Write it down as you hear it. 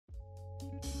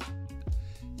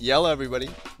Yellow, everybody.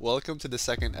 Welcome to the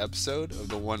second episode of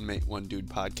the One Mate, One Dude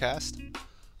podcast.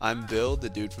 I'm Bill, the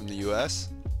dude from the US.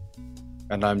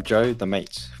 And I'm Joe, the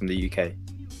mate from the UK.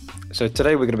 So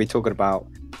today we're going to be talking about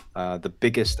the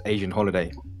biggest Asian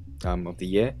holiday of the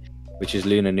year, which is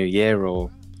Lunar New Year,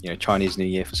 or Chinese New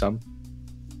Year for some.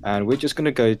 And we're just going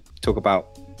to go talk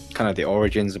about kind of the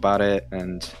origins about it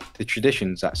and the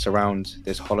traditions that surround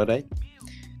this holiday.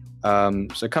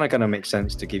 So kind of going to make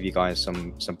sense to give you guys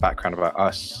some background about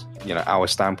us, our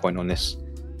standpoint on this.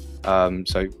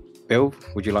 So Bill,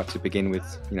 would you like to begin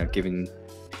with giving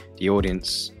the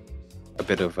audience a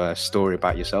bit of a story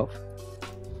about yourself?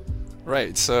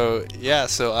 Right. So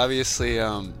obviously,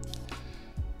 I'm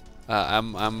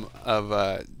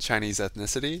of Chinese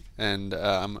ethnicity, and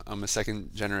I'm a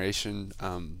second generation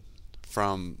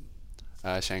from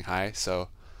Shanghai. So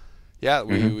yeah,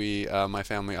 we my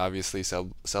family obviously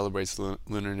celebrates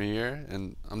Lunar New Year,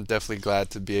 and I'm definitely glad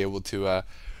to be able to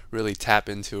really tap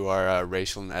into our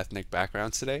racial and ethnic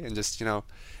backgrounds today, and just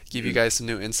give you guys some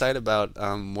new insight about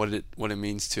what it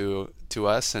means to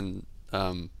us, and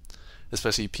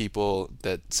especially people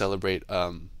that celebrate.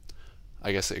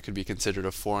 I guess it could be considered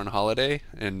a foreign holiday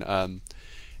in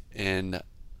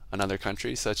another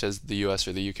country, such as the U.S.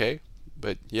 or the U.K.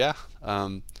 But yeah,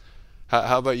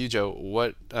 how about you, Joe?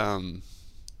 What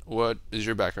is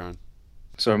your background?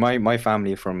 So my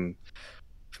family from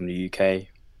the UK,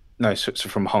 no, so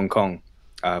from Hong Kong,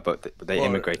 but they Well,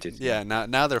 immigrated. yeah,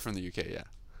 now they're from the UK.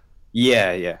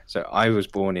 Yeah. Yeah. So I was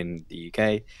born in the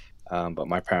UK, but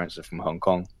my parents are from Hong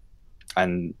Kong,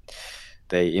 and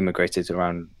they immigrated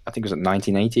around, I think it was the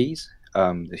 1980s.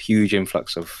 The huge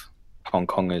influx of Hong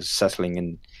Kongers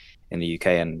settling in the UK,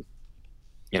 and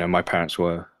my parents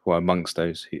were amongst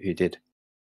those who did.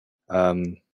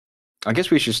 I guess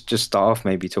we should just start off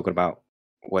maybe talking about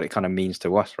what it kind of means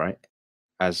to us, right?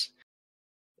 As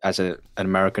an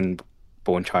American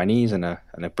born Chinese and a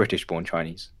British born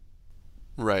Chinese.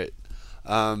 Right.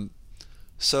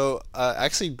 So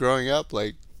actually, growing up,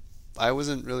 like, I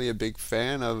wasn't really a big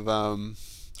fan of.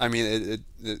 I mean,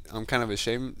 I'm kind of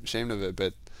ashamed of it,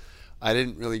 but I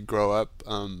didn't really grow up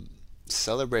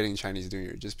celebrating Chinese New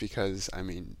Year, just because. I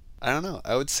mean, I don't know.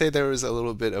 I would say there was a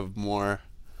little bit of more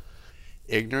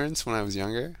ignorance when I was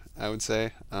younger. I would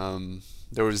say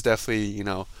there was definitely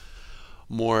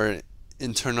more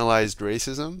internalized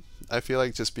racism. I feel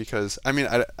like, just because. I mean,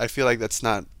 I feel like that's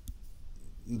not.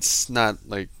 It's not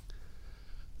like,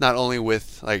 not only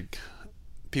with like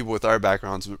people with our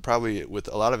backgrounds, but probably with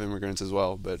a lot of immigrants as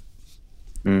well. But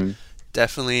Mm.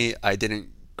 definitely, I didn't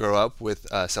grow up with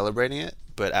celebrating it.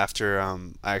 But after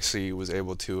I actually was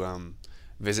able to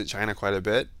visit China quite a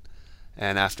bit,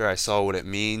 and after I saw what it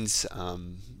means,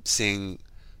 seeing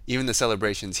even the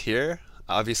celebrations here,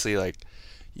 obviously, like,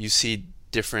 you see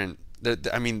different.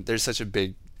 I mean, there's such a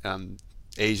big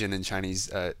Asian and Chinese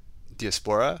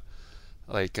diaspora,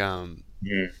 like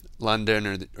Mm.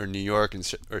 London or New York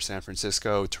or San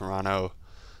Francisco, Toronto.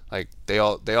 Like, they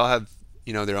all have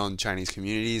their own Chinese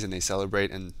communities, and they celebrate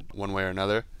in one way or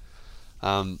another.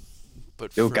 Um,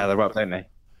 but They all for gather up, don't they?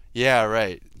 Yeah,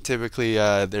 right. Typically,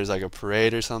 there's like a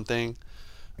parade or something.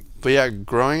 But yeah,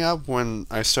 growing up, when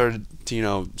I started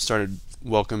to started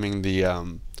welcoming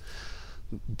the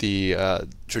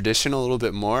tradition a little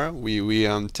bit more, we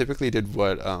typically did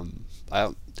what I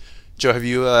Joe, have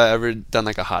you ever done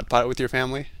like a hot pot with your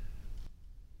family?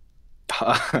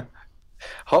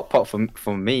 Hot pot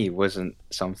for me wasn't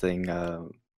something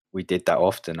we did that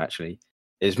often. Actually,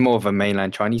 it's more of a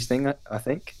mainland Chinese thing, I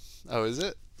think. Oh, is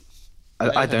it? I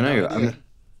I had don't no know. I idea.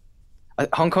 mean,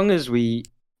 Hong Kongers we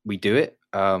do it,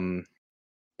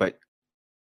 but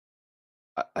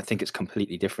I think it's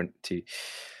completely different to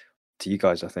you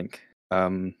guys. I think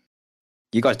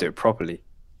you guys do it properly.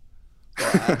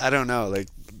 Well, I don't know. Like,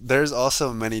 there's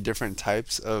also many different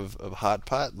types of hot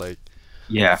pot. Like,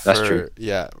 Yeah, that's true.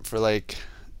 for like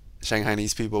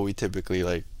Shanghainese people, we typically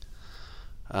like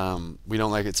we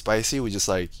don't like it spicy. We just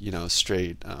like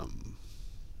straight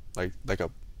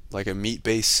like a meat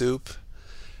based soup,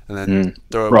 and then Mm.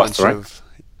 throw a Broth, bunch right? of.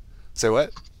 Say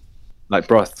what? Like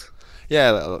broth.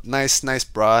 Yeah, nice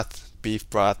broth, beef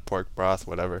broth, pork broth,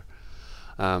 whatever.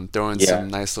 Throw in Yeah. some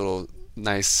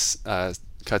nice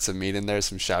cuts of meat in there,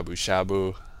 some shabu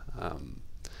shabu, um,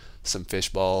 some fish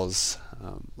balls,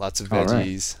 lots of All right.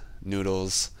 veggies,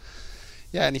 noodles,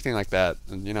 yeah, anything like that,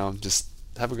 and just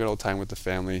have a good old time with the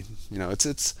family.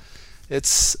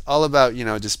 It's all about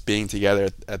just being together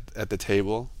at the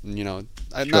table. And,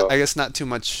 Sure. I guess not too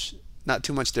much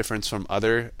difference from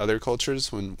other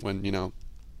cultures when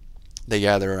they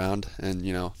gather around and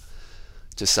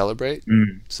just celebrate.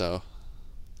 Mm. So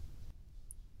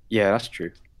Yeah, that's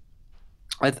true.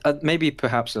 maybe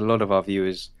perhaps a lot of our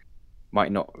viewers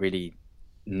might not really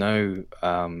know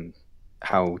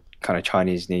how kind of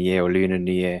Chinese New Year or Lunar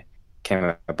New Year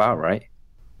came about, right?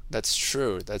 That's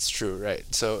true. That's true. Right.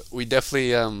 So we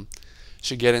definitely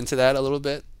should get into that a little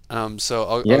bit. So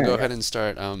I'll Yeah, go yeah. ahead and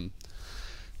start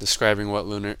describing what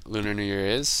Lunar New Year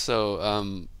is. So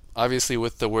obviously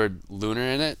with the word lunar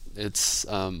in it, it's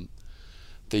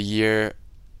the year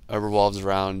revolves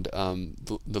around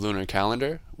the lunar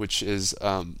calendar, which is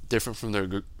different from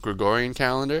the Gregorian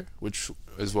calendar, which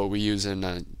is what we use in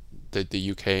the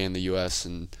UK and the US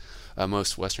and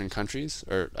most Western countries,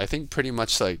 or I think pretty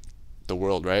much like the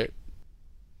world, right?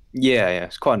 Yeah, yeah.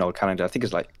 It's quite an old calendar. I think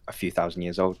it's like a few thousand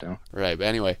years old now. Right. But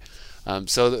anyway,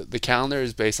 so the calendar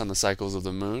is based on the cycles of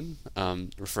the moon,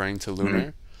 referring to Hmm.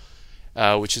 lunar,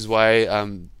 which is why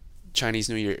Chinese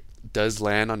New Year does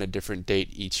land on a different date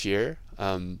each year,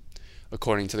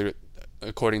 according to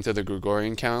the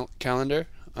Gregorian calendar.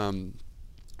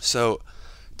 So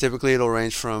typically it'll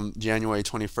range from January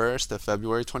 21st to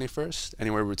February 21st,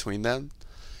 anywhere between them.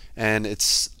 And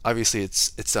it's obviously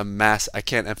it's a mass. I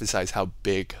can't emphasize how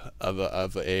big of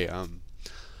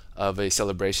a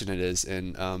celebration it is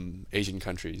in Asian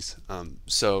countries.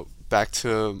 So back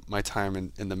to my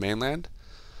time in the mainland.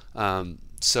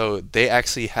 So they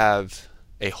actually have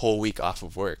a whole week off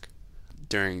of work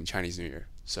during Chinese New Year.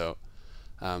 So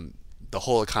um, the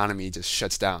whole economy just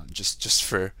shuts down just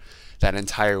for that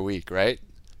entire week, right?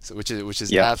 So which is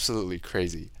Yeah. absolutely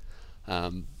crazy.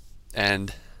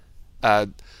 And uh,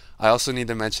 I also need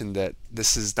to mention that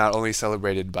this is not only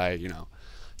celebrated by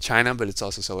China, but it's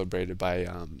also celebrated by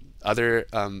other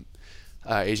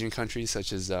Asian countries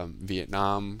such as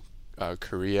Vietnam,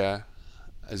 Korea,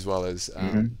 as well as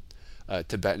Hmm.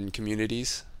 Tibetan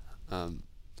communities, um,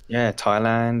 Yeah,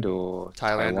 Thailand or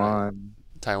Thailand, right? Taiwan,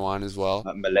 Taiwan as well,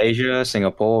 Malaysia,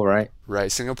 Singapore, right?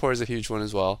 right? Singapore is a huge one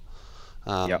as well.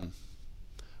 Yep. Um,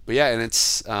 but yeah, and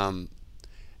it's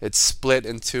split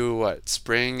into what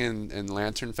spring and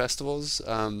lantern festivals.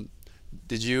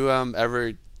 Did you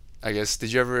ever, I guess,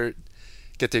 did you ever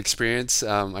get to experience,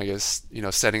 I guess,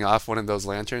 setting off one of those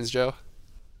lanterns, Joe?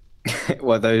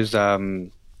 Well, those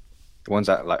the ones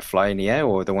that like fly in the air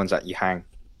or the ones that you hang?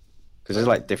 Because there's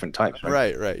like different types, right?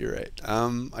 Right, right, you're right.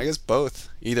 I guess both,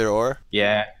 either or.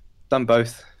 Yeah, done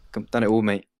both. Done it all,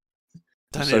 mate.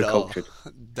 I'm Done it so all. cultured.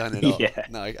 Done it all. Yeah,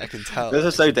 No, I can tell. those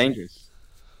are I so can. dangerous.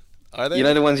 Are You know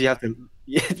they? the ones you have to,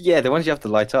 yeah, the ones you have to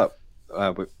light up,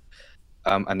 with,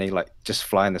 and they like just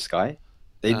fly in the sky.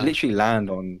 They Uh, literally land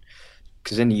on,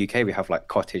 because in the UK we have like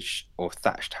cottage or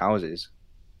thatched houses,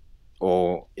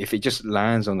 or if it just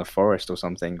lands on the forest or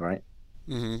something, right?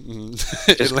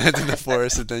 It Just lands in the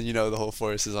forest, and then the whole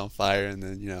forest is on fire, and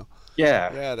then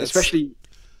yeah, yeah, that's especially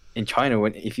in China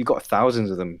when if you got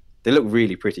thousands of them, they look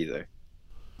really pretty though.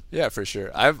 yeah for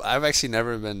sure. I've actually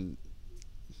never been,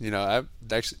 I've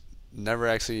actually never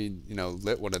actually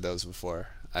lit one of those before.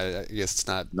 I guess it's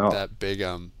not No, that big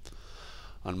on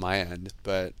my end,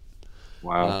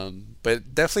 wow.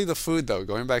 but definitely the food though.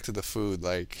 Going back to the food,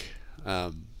 like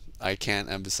I can't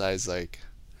emphasize like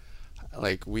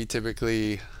we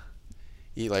typically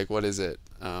eat like what is it?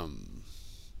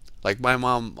 Like my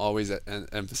mom always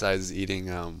emphasizes eating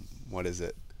what is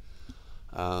it?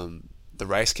 Um, the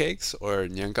rice cakes or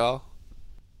niangao.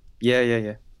 Yeah, yeah,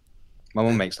 yeah. My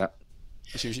mom And makes that.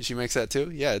 she makes that too.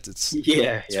 Yeah,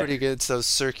 Yeah, it's yeah. pretty good. It's those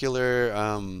circular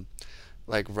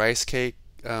like rice cake.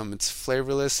 It's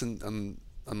flavorless and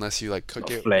unless you like It's cook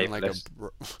not it in like flavorless.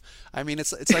 I mean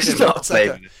it's like It's not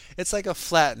flavorless. it's like a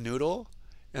flat noodle,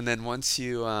 and then once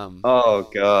you Oh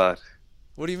God.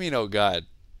 what do you mean? Oh God,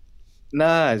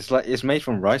 Nah, it's like it's made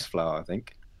from rice flour, I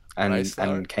think, rice and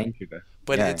flour? cane sugar.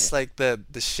 But Yeah, yeah. it's like the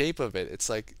shape of it. It's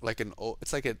like an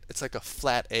it's like a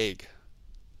flat egg.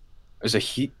 It's a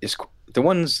huge. The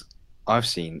ones I've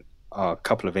seen are a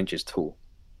couple of inches tall,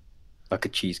 like a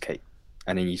cheesecake,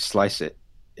 and then you slice it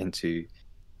into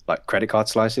like credit card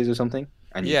slices or something,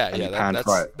 Yeah, and yeah, you pan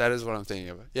fry it. that is what I'm thinking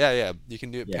of. Yeah, yeah. You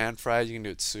can do it Yeah. pan fried. You can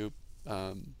do it soup,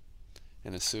 um,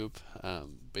 in a soup.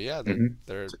 But yeah, Hmm.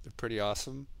 they're pretty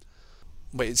awesome.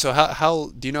 Wait, so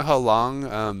how do you know how long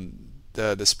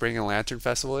the Spring and Lantern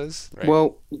Festival is? Right.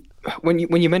 Well, when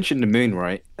you mentioned the moon,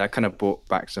 right, that kind of brought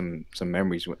back some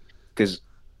memories because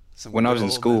Some when I good was in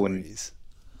old school and memories.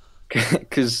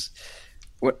 because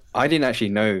what I didn't actually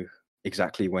know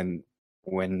exactly when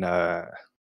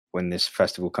when this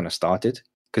festival kind of started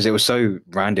because it was so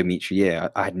random each year.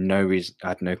 I had no reason, I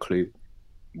had no clue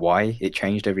why it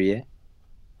changed every year.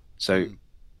 So Hmm.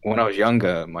 when I was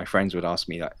younger, my friends would ask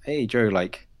me like, "Hey Joe,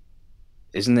 like,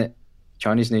 isn't it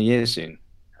Chinese New Year soon?"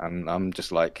 And I'm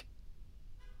just like,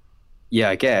 yeah,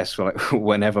 I guess like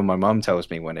whenever my mum tells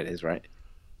me when it is, right?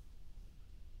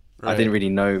 I Right. didn't really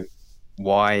know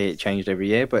why it changed every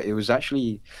year, but it was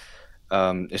actually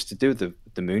it's to do with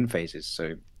the moon phases.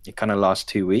 So it kind of lasts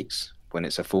 2 weeks when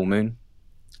it's a full moon,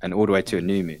 and all the way to a Mhm.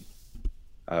 new moon,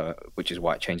 which is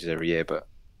why it changes every year. But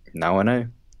now I know.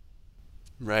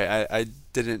 Right. I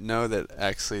didn't know that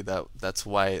actually that's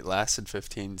why it lasted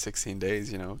 15, 16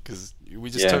 days, because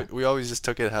Yeah, we always just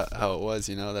took it how it was,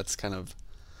 that's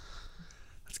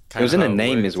it kind was of in a how it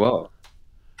name as worked. well.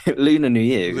 Lunar New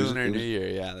Year. Lunar It New was Year,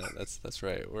 yeah, that's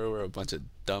right. We're a bunch of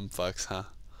dumb fucks, huh?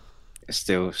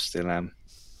 still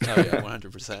Oh yeah,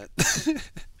 100%.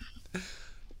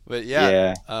 But yeah,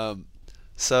 yeah. um,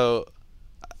 so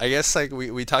I guess like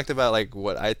we talked about like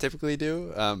what I typically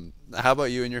do. How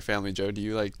about you and your family, Joe? Do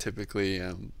you like typically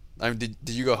did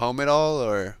you go home at all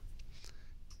or?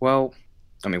 Well,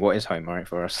 I mean, what is home, right,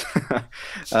 for us?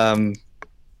 Um,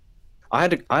 I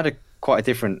had a quite a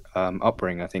different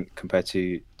upbringing, I think, compared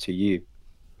to you.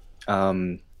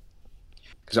 Because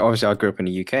obviously I grew up in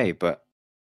the UK, but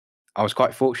I was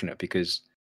quite fortunate because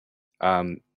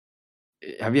um,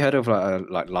 have you heard of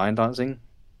like lion dancing?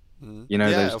 You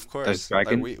know Yeah, those of those course. Like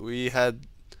dragons?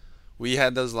 we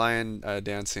had those lion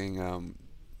dancing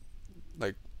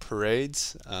like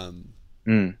parades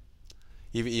Mm.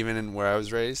 even in where I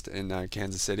was raised in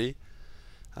Kansas City.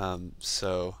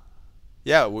 So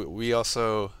yeah, we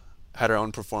also had our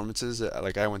own performances.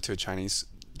 Like I went to a Chinese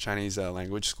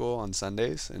language school on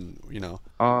Sundays, and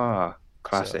Ah,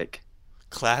 so classic.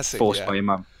 classic. Forced by Yeah, your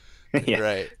mum. Yeah,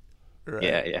 right,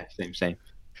 yeah, right. yeah. Same.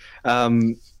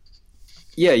 Um,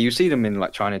 yeah, you see them in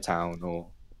like Chinatown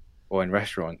or in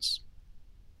restaurants.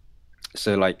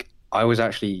 So like I was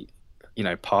actually,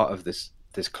 part of this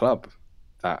club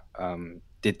that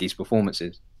did these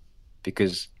performances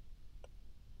because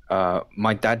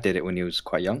my dad did it when he was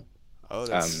quite young. Oh,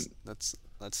 Um,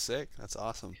 that's sick. That's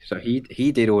awesome. so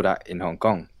he did all that in Hong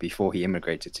Kong before he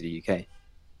immigrated to the UK.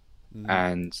 Hmm.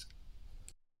 And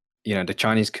the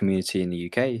Chinese community in the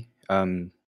UK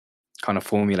kind of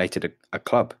formulated a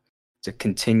club to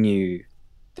continue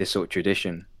this sort of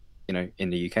tradition, in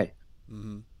the UK.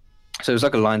 Hmm. So it was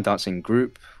like a line dancing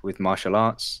group with martial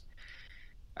arts,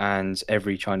 and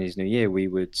every Chinese New Year we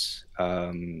would,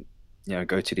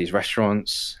 go to these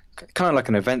restaurants, kind of like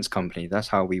an events company. That's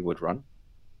how we would run.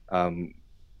 Um,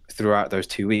 Throughout those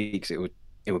 2 weeks, it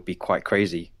would be quite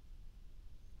crazy.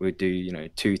 We'd do,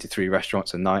 2 to 3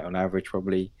 restaurants a night on average,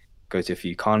 probably go to a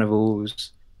few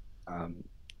carnivals, um,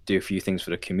 do a few things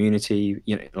for the community.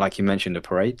 Like you mentioned, the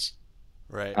parades.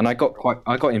 Right. And I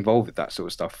got involved with that sort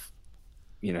of stuff.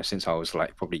 Since I was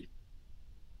like probably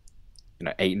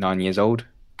 8, 9 years old,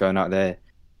 going out there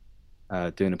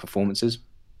doing the performances.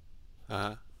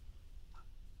 Uh-huh.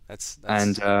 That's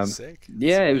And sick.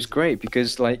 That's yeah, it was amazing. great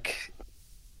because like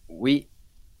we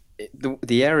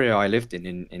the area I lived in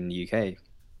the UK,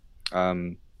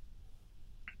 um,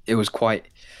 it was quite,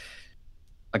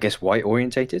 I guess, white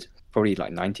orientated. Probably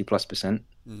like 90+%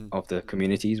 Hmm. of the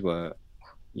communities were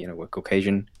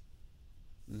Caucasian.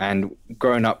 Hmm. And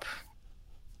growing up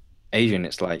Asian,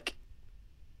 it's like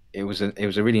it was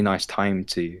a really nice time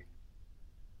to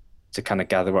kind of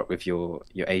gather up with your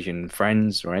Asian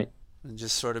friends, right? And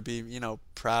just sort of be,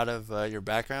 proud of your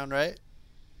background, right?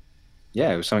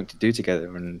 Yeah, it was something to do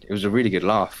together, and it was a really good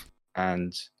laugh.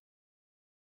 And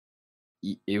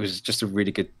it was just a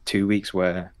really good 2 weeks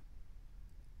where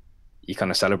you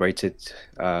kind of celebrated,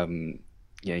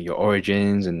 your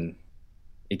origins, and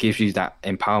it gives you that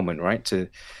empowerment, right? To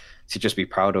just be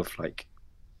proud of like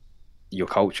your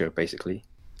culture, basically.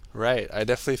 Right. I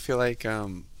definitely feel like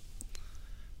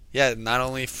yeah, not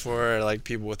only for like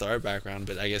people with our background,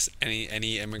 but I guess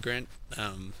any immigrant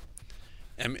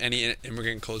any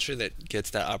immigrant culture that gets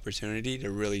that opportunity to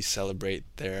really celebrate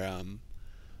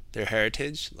their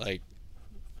heritage, like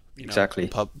Exactly.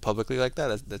 publicly like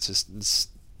that. That's just it's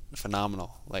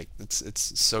phenomenal. Like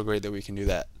it's so great that we can do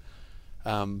that.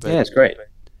 But Yeah, it's great.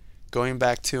 going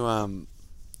back to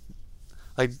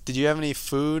like, did you have any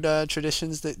food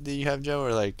traditions that you have, Joe,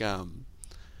 or like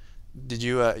did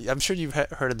you? I'm sure you've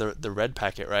heard of the red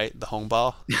packet, right? The Hong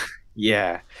Bao.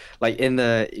 Yeah, like in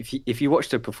the if you watch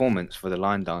the performance for the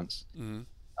line dance, Hmm.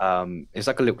 it's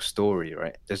like a little story,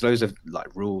 right? There's loads of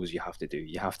like rules you have to do.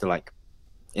 You have to like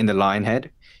in the lion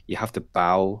head, you have to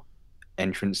bow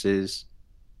entrances.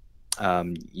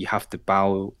 You have to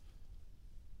bow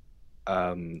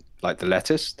like the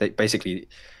lettuce. They basically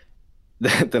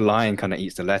the lion kind of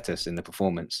eats the lettuce in the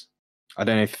performance. I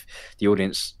don't know if the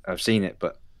audience have seen it,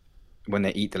 but when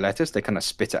they eat the lettuce, they kind of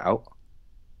spit it out.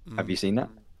 Have Mm. you seen that?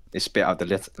 They spit out the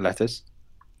lettuce.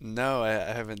 No, I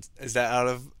haven't. Is that out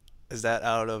of? Is that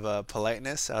out of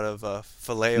politeness, out of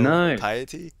filial No,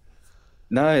 piety?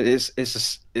 no,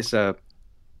 it's a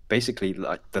basically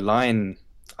like the lion.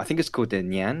 I think it's called the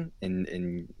Nian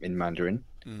in Mandarin.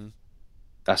 Mm,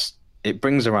 That's it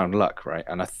brings around luck, right?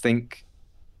 And I think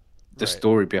the right.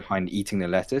 story behind eating the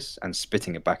lettuce and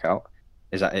spitting it back out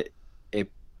is that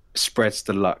it spreads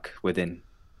the luck within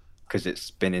because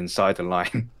it's been inside the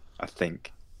lion, I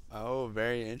think. Oh,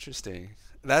 very interesting.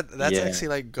 That's Yeah. actually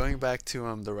like going back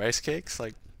to the rice cakes.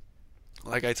 Like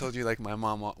I told you, like my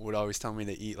mom would always tell me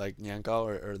to eat like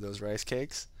nyangao or those rice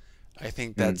cakes. I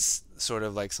think Mm. that's sort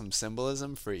of like some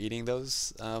symbolism for eating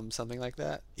those, something like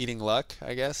that. Eating luck,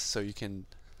 I guess, so you can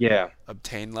Yeah.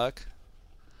 obtain luck.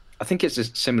 I think it's a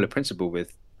similar principle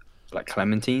with like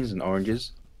clementines and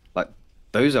oranges. Like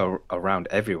those are around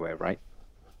everywhere, right?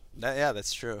 Yeah,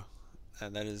 that's true.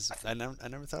 And that is, I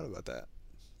never thought about that.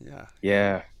 Yeah,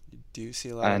 Yeah. you do see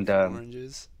a lot And of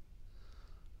oranges,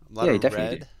 a lot yeah, you of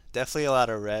definitely do. red. Definitely a lot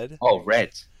of red. Oh,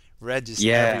 red. Red just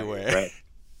Yeah, yeah, everywhere. red.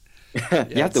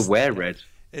 You Yeah, have to wear red.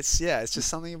 it's just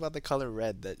something about the color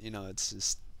red that, it's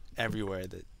just everywhere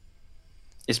that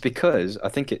It's because I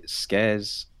think it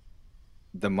scares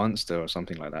the monster or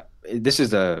something like that. This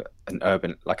is a an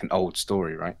urban like an old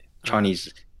story, right? uh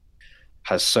Chinese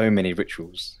has so many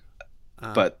rituals,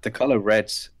 uh but the color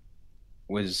red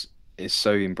was is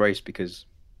so embraced because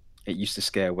it used to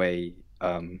scare away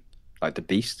like the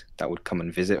beast that would come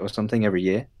and visit or something every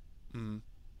year. mm,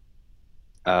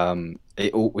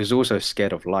 Was also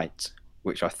scared of light,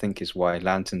 which I think is why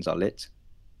lanterns are lit.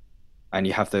 And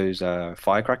you have those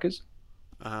firecrackers.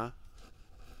 uh-huh.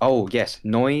 Oh yes,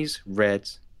 noise, red,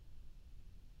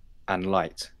 and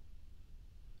light.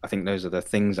 I think those are the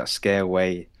things that scare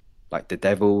away like the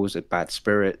devils, the bad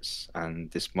spirits,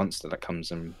 and this monster that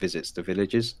comes and visits the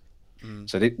villages. Mm,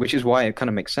 Which is why it kind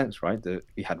of makes sense, right?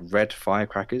 We had red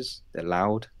firecrackers. They're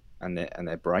loud and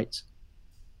they're bright.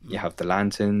 You mm. have the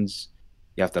lanterns.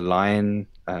 You have the lion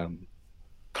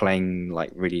playing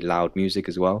like really loud music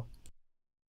as well.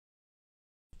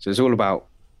 So it's all about,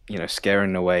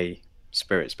 scaring away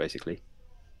spirits, basically.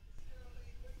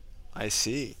 I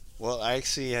see. Well, I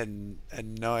actually had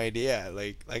no idea.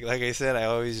 Like I said, I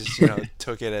always just,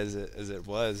 took it as it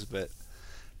was, but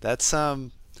that's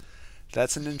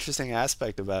that's an interesting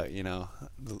aspect about,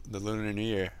 the Lunar New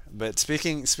Year. But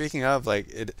speaking of like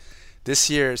it this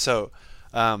year, so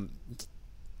um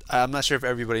I'm not sure if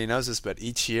everybody knows this, but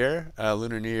each year,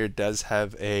 Lunar New Year does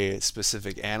have a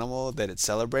specific animal that it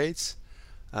celebrates.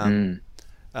 Um, Mm.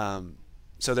 um,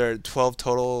 so there are 12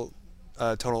 total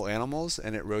animals,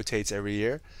 and it rotates every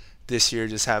year. This year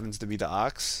just happens to be the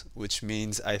ox, which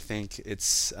means I think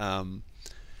it's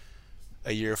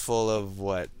a year full of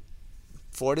what,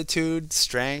 fortitude,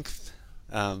 strength,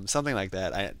 something like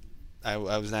that. I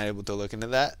was not able to look into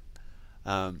that.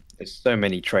 Um, There's so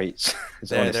many traits.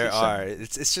 It's there honestly so are. many.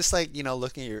 It's just like,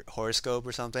 looking at your horoscope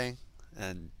or something,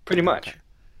 and Pretty much.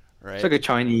 It's right. like a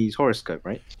Chinese horoscope,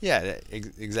 right? Yeah,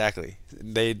 exactly.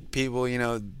 People,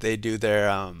 they do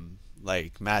their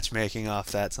like matchmaking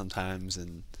off that sometimes,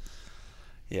 and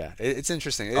yeah, it's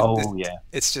interesting. Oh yeah.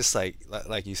 It's just like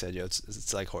you said, Joe.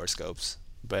 It's like horoscopes,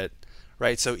 but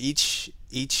right. So each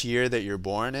year that you're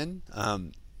born in,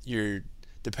 you're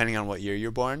depending on what year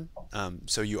you're born.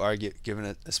 So you are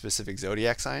given a specific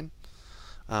zodiac sign.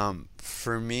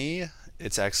 For me,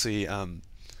 it's actually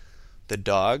the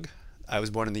dog. I was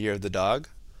born in the year of the dog.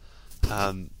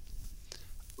 Um,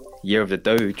 Year of the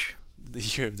Doge. the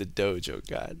year of the Doge. Oh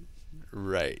God,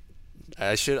 right.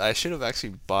 I should have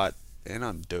actually bought in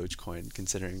on Dogecoin,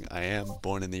 considering I am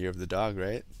born in the year of the dog.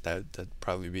 Right. That'd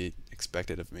probably be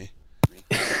expected of me.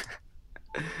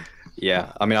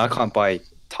 Yeah. I mean, I can't buy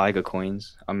tiger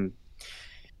coins.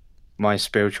 My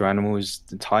spiritual animal is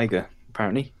the tiger,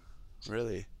 apparently.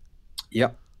 Really,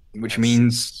 Yep. Which I see.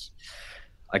 means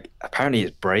like apparently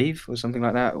it's brave or something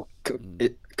like that. Mm,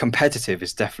 Competitive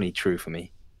is definitely true for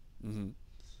me. hmm.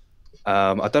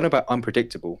 I don't know about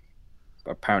unpredictable,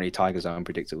 but apparently tigers are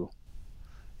unpredictable.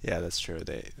 Yeah, that's true.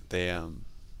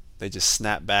 They just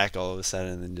snap back all of a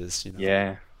sudden and just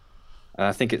Yeah. And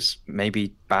I think it's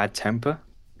maybe bad temper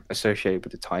associated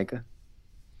with the tiger,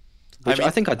 I which I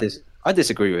mean, think I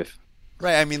disagree with.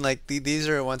 right. I mean, like these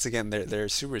are once again they're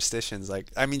superstitions.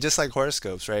 Like I mean, just like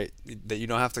horoscopes, right? That you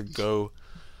don't have to go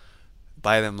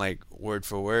by them like word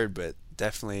for word, but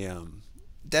definitely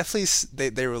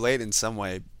they relate in some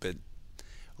way. But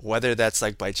whether that's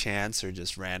like by chance or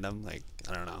just random, like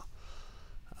I don't know.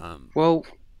 Um, Well,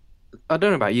 I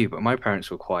don't know about you, but my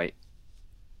parents were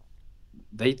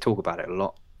they talk about it a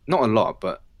lot. Not a lot,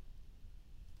 but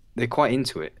they're quite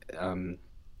into it.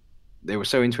 They were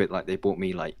so into it, like they bought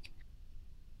me like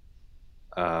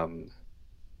um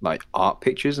like art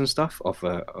pictures and stuff of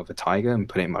a tiger and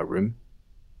put it in my room.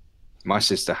 My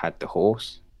sister had the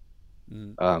horse.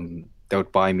 Mm. They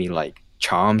would buy me like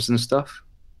charms and stuff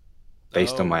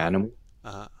based on Oh, my animal.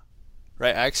 uh,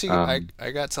 right. Actually, Um,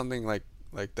 I got something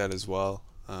like that as well.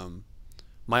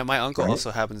 My uncle right?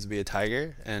 also happens to be a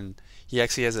tiger, and he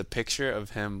actually has a picture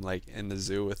of him like in the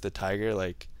zoo with the tiger,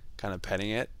 like kind of petting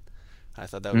it. I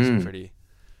thought that was Mm. pretty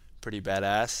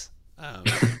badass.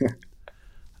 Um,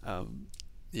 um,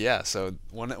 yeah. So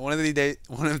one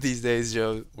of these days,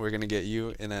 Joe, we're gonna get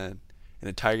you in a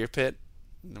tiger pit,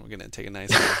 and we're gonna take a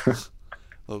nice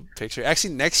little picture.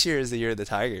 Actually, next year is the year of the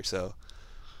tiger, so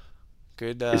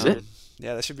good. Is it?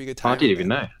 Yeah, that should be good I didn't timing even then,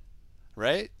 know.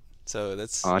 right? So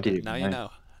that's I didn't now even you know.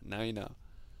 know. Now you know.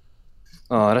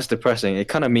 Oh, that's depressing. It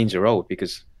kind of means you're old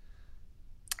because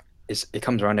it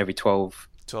comes around every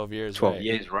 12 years, 12 right?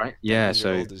 years, right? That Yeah, means you're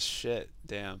so old as shit.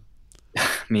 Damn.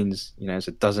 means, it's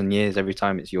a dozen years every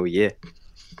time it's your year.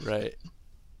 Right.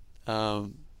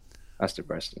 Um, That's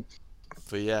depressing.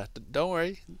 but yeah, don't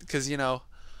worry, because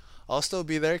I'll still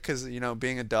be there, because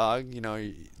being a dog,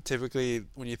 typically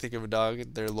when you think of a dog,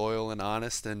 they're loyal and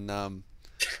honest, and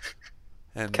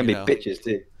Can be bitches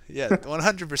too. yeah,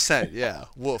 100%, yeah,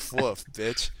 woof woof,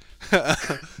 bitch.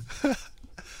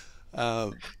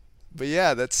 um, but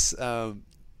yeah,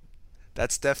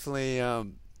 that's definitely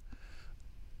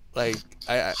like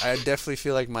I definitely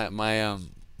feel like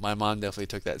my mom definitely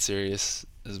took that serious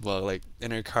as well. Like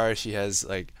in her car, she has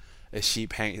like a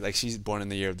sheep hang, like she's born in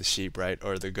the year of the sheep, right,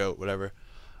 or the goat, whatever.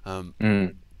 Um,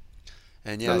 Mm,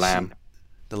 and the yeah, lamb.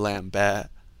 the lamb bat,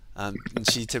 and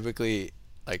she typically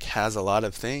like has a lot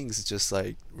of things just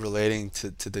like relating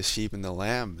to the sheep and the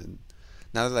lamb. And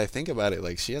now that I think about it,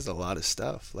 like she has a lot of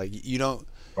stuff. Like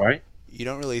Right? you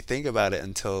don't really think about it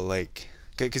until like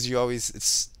because you always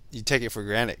it's you take it for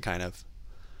granted, kind of.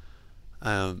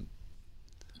 Um,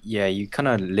 Yeah, you kind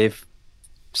of live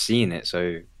seeing it,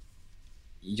 so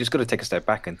you just got to take a step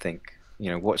back and think,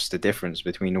 what's the difference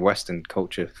between the Western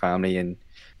culture, family, and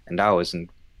ours? And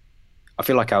I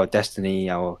feel like our destiny,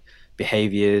 our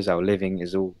behaviors, our living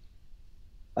is all,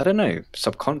 I don't know,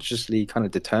 subconsciously kind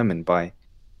of determined by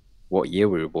what year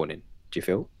we were born in. Do you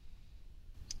feel?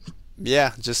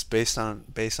 Yeah, just based on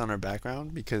our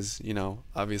background, because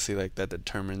obviously like that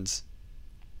determines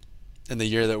in the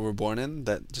year that we're born in,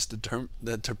 that just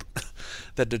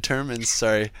that determines,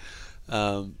 sorry,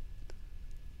 um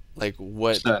like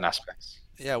what, Certain aspects.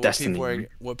 yeah, Destiny, right?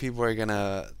 what people are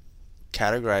gonna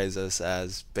categorize us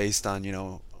as based on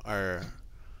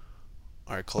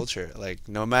our culture. Like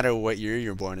no matter what year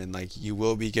you're born in, like you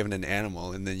will be given an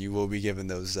animal, and then you will be given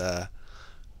those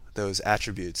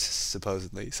attributes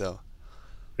supposedly. So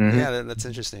Hmm. yeah, that's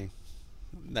interesting.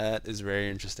 That is very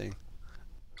interesting.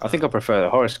 I think I um prefer the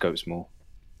horoscopes more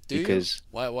do you, because,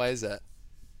 why is that?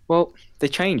 well, they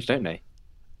change, don't they?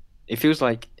 It feels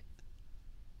like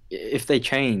if they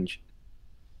change,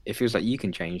 it feels like you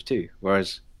can change too.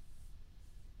 Whereas,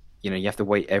 you have to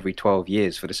wait every 12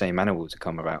 years for the same animal to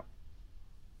come about.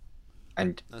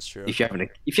 And That's true. if you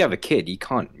have a kid, you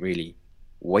can't really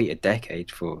wait a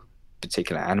decade for a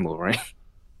particular animal, right?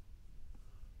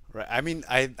 Right. I mean,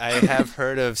 I have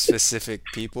heard of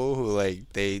specific people who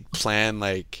like they plan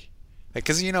like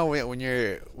because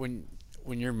when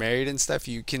when you're married and stuff,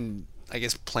 you can, I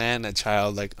guess, plan a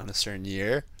child like on a certain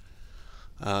year.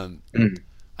 Um, Mm.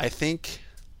 I think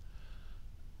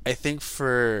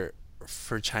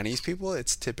for Chinese people,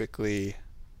 it's typically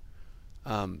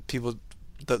people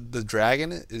the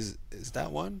dragon is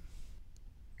that one?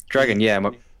 Dragon, The yeah.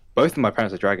 Both of my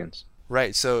parents are dragons.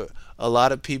 Right. So a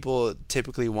lot of people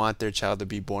typically want their child to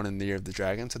be born in the year of the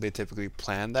dragon, so they typically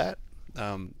plan that.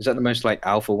 Um, Is that the most like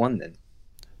alpha one then?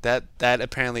 that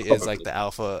apparently is like Probably. the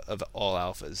alpha of all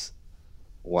alphas.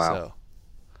 Wow. So,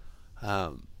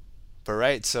 um, but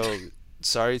right. So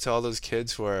sorry to all those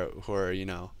kids who are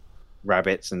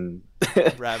Rabbits and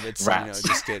rabbits and rats.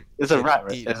 just There's a get rat,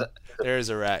 right? eaten. There's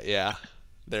a rat. Yeah,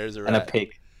 there's a And a rat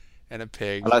pig. and a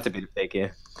I pig. like to be the pig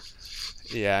here.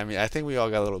 Yeah, I mean, I think we all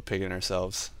got a little pig in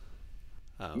ourselves.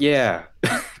 Um, Yeah.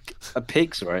 A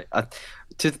pig's right.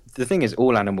 The thing is,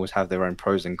 all animals have their own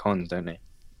pros and cons, don't they?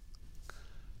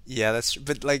 Yeah, that's true.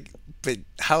 But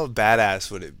how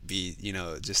badass would it be,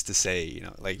 just to say,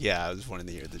 like, yeah, I was born in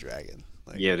the year of the dragon.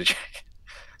 Like, Yeah,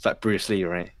 it's like Bruce Lee,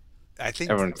 right? I think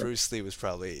Everyone, Bruce Lee was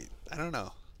probably, I don't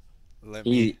know. Let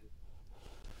me, he,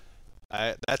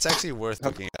 that's actually worth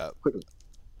looking up.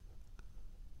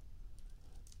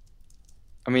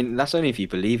 I mean, that's only if you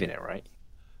believe in it, right?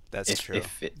 That's If true.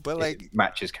 if it But if it like,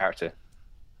 matches character,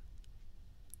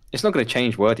 it's not going to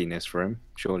change wordiness for him,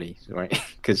 surely, right?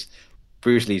 Because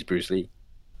Bruce Lee's Bruce Lee.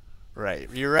 Right.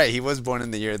 You're right. He was born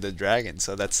in the year of the dragon,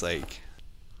 so that's like,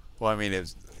 well, I mean,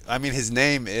 I mean, his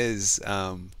name is,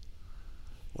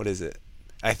 what is it?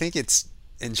 I think it's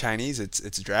in Chinese. It's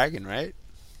dragon, right?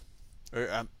 Or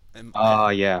Oh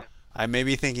yeah. I may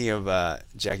be thinking of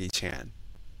Jackie Chan.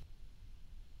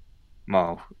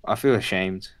 Well, I feel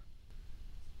ashamed.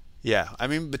 Yeah, I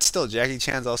mean, but still, Jackie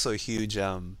Chan's also a huge,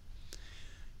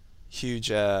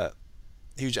 huge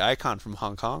icon from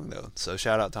Hong Kong, though. So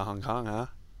shout out to Hong Kong, huh?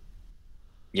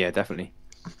 Yeah, definitely.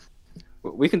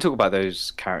 We can talk about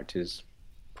those characters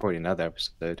probably in another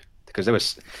episode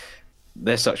because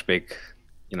they're such big,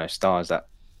 stars that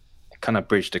kind of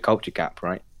bridge the culture gap,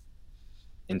 right?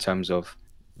 In terms of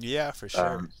Yeah, for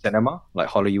sure. cinema, like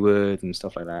Hollywood and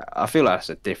stuff like that. I feel like that's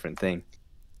a different thing,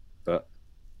 but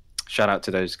shout out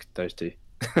to those two.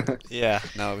 Yeah,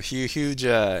 no, huge,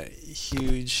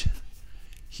 huge,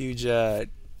 huge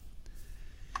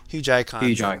Huge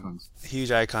icons icons,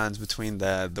 huge icons between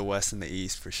the West and the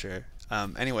East for sure.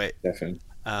 Anyway, definitely.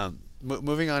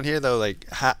 moving on here though, like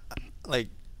how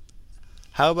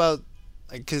about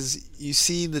like because you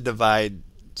see the divide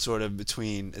sort of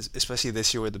between, especially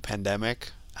this year with the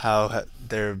pandemic, how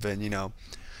there have been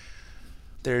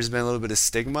there's been a little bit of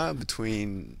stigma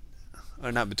between,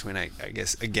 or not between, I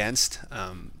guess against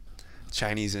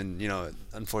Chinese and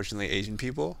unfortunately Asian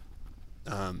people.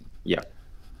 Um, Yeah.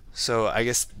 so I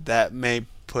guess that may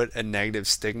put a negative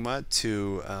stigma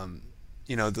to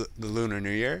the Lunar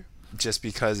New Year just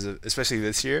because of, especially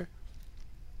this year.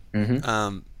 Hmm.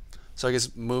 Um, so I guess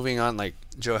moving on, like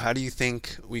Joe, how do you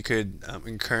think we could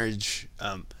encourage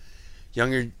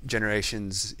younger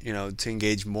generations, to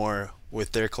engage more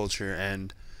with their culture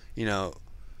and you know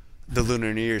the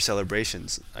Lunar New Year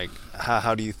celebrations? Like,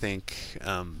 how do you think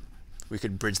we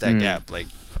could bridge that Mm. gap? Like,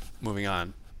 moving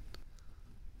on.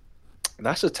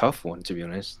 That's a tough one, to be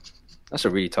honest. That's a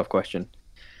really tough question.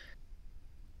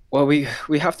 Well, we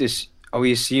have this. Are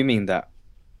we assuming that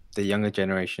the younger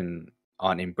generation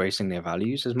aren't embracing their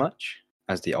values as much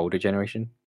as the older generation?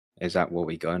 Is that what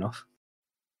we're going off?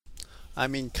 I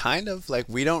mean, kind of like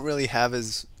we don't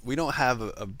have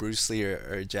a Bruce Lee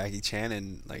or a Jackie Chan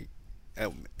in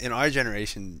our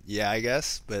generation, yeah, I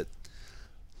guess, but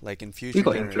like in We future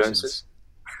got generations, influencers.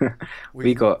 we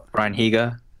We got Ryan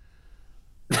Higa.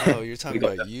 oh, you're We talking got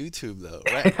about YouTube though,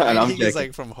 right? and Ryan I'm Higa's joking.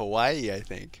 like from Hawaii, I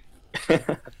think.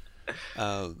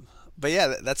 But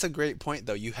yeah, that's a great point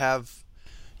though. You have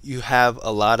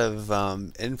a lot of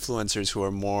influencers who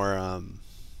are more,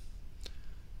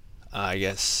 I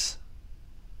guess,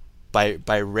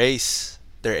 by race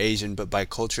they're Asian, but by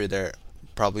culture they're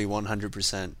probably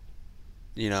 100%,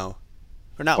 you know,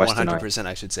 or not Westernized. 100%,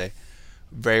 I should say.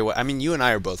 I mean, you and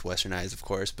I are both Westernized, of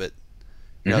course, but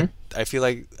you know, Hmm. I feel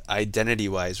like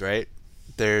identity-wise, right?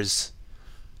 There's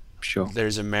Sure.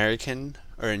 there's American,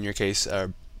 or in your case,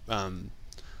 um,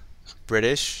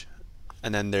 British,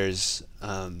 and then there's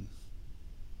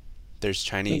No,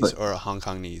 Chinese but or Hong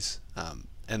Kongese,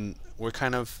 and we're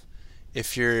kind of,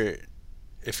 if you're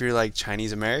like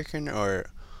Chinese American or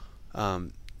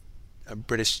um, a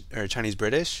British or Chinese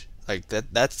British, like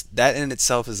that in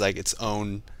itself is like its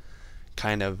own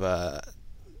kind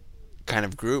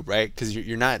of group, right? Because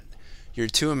you're not, you're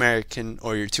too American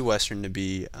or you're too Western to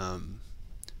be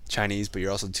Chinese, but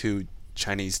you're also too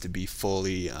Chinese to be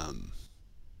fully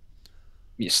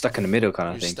you're stuck in the middle kind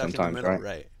of you're thing stuck in the sometimes, middle, right?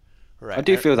 right? I Right.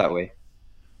 do feel that way.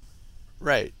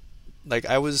 Right. Like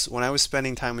I was when I was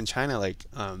spending time in China, like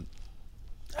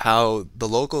how the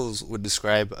locals would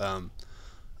describe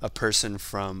a person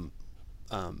from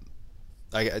um,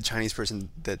 like a Chinese person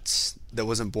that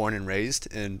wasn't born and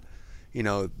raised in you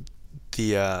know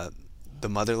the uh, the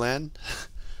motherland.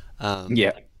 um,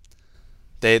 Yeah.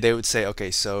 they would say,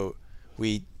 okay, so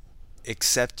we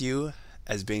accept you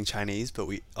as being Chinese, but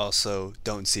we also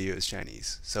don't see you as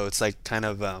Chinese. So it's like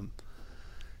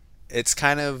it's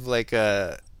kind of like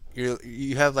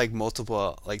you have like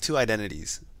multiple, like two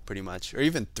identities pretty much, or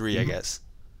even three, I Hmm. guess,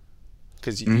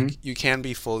 because Hmm. you can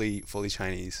be fully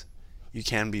Chinese, you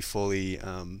can be fully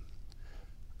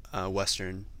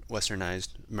westernized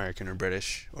American or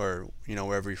British or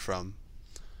wherever you're from,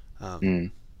 um,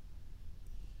 Mm.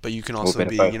 but you can Or a also bit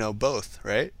of be both. both,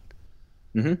 right?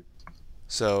 Hmm.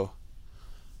 So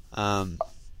um,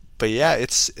 but yeah,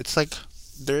 it's like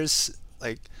there's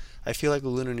like I feel like the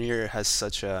Lunar New Year has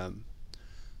such a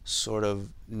sort of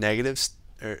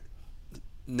or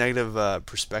negative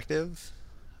perspective,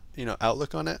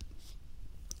 outlook on it,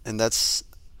 and that's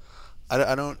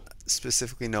I don't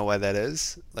specifically know why that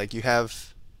is. Like you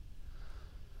have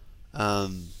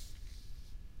um,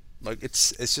 like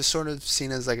it's just sort of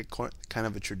seen as like a kind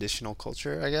of a traditional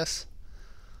culture, I guess,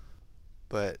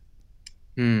 but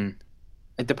Hmm.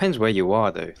 It depends where you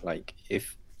are though. Like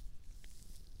if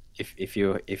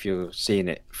you're seeing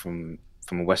it from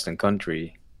a Western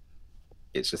country,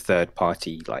 it's a third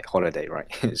party like holiday, right?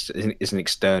 It's an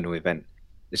external event.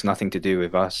 It's nothing to do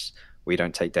with us. We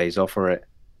don't take days off for it.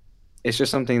 It's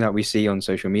just something that we see on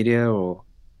social media or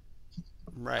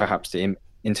Right, perhaps the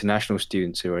international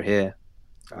students who are here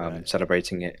right,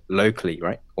 celebrating it locally,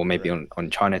 right? Or maybe right.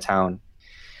 on Chinatown.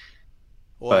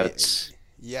 Well, But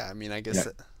yeah, I mean, I you guess know,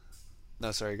 that,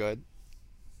 no, sorry, go ahead.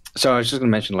 so I was just gonna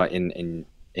mention like in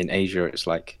Asia, it's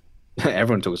like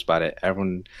everyone talks about it.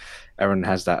 Everyone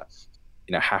has that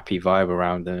happy vibe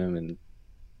around them, and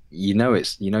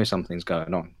it's something's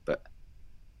going on. But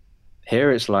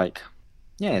here it's like,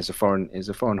 yeah, it's a foreign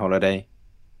holiday,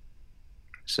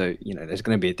 so there's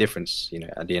going to be a difference,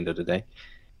 at the end of the day.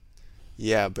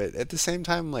 Yeah, but at the same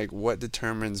time, like, what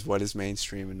determines what is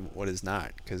mainstream and what is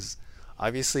not? Because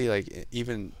obviously, like,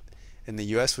 even in the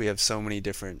U.S., we have so many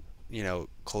different,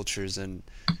 cultures and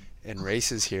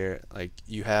races here. Like,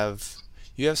 you have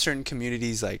certain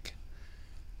communities, like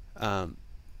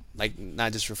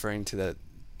not just referring to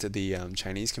the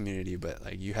Chinese community, but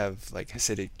like you have like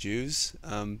Hasidic Jews,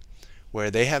 where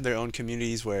they have their own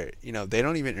communities where they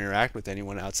don't even interact with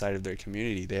anyone outside of their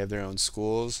community. They have their own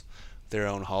schools, their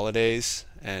own holidays,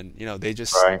 and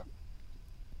Right.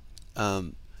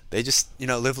 um, they just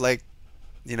live like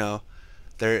you know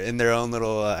they're in their own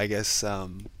little I guess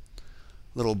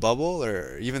little bubble,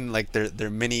 or even like their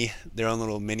own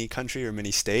little mini country or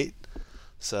mini state.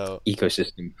 So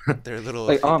Ecosystem, they're little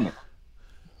like Amish,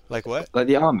 like what? like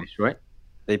the Amish, right?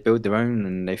 They build their own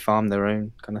and they farm their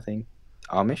own kind of thing.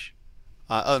 Amish.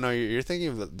 Oh no, you're thinking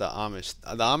of the Amish.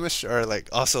 The Amish are like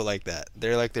also like that.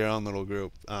 They're like their own little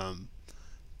group.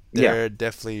 Yeah. They're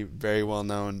definitely very well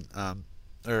known,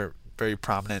 or very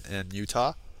prominent in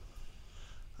Utah,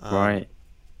 um, Right.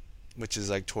 which is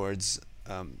like towards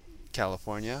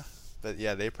California. But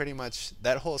yeah, they pretty much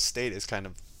that whole state is kind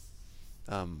of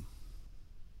um,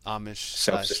 Amish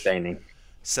slash. Self-sustaining.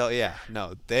 So yeah,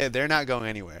 no, they're not going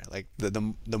anywhere. Like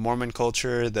the Mormon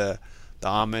culture, the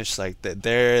Amish, like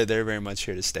they're very much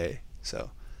here to stay.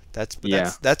 So but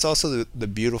Yeah. that's also the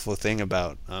beautiful thing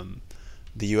about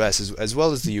the U.S. As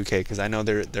well as the U.K. because I know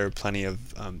there are plenty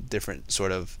of different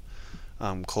sort of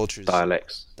cultures,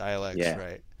 Dialects. dialects, Yeah.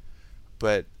 right?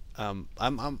 But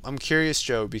I'm curious,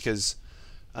 Joe, because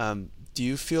do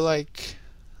you feel like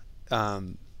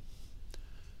um,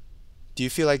 do you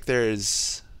feel like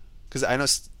there's because I know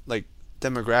like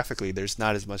demographically there's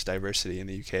not as much diversity in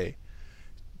the UK.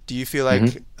 Do you feel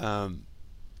like Hmm.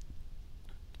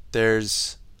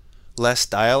 there's less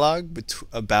dialogue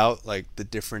about like the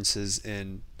differences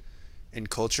in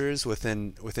cultures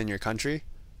within your country?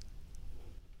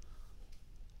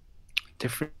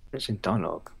 Difference in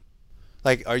dialogue.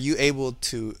 Like, are you able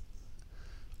to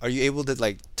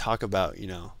like talk about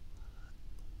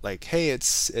like, hey,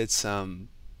 it's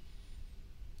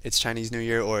Chinese New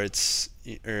Year, or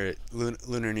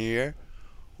Lunar New Year,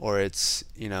 or it's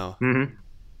Hmm.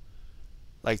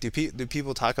 like do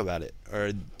people talk about it,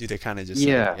 or do they kind of just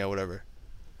say Yeah. yeah, whatever?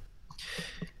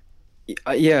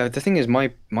 Yeah. The thing is,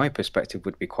 my perspective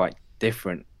would be quite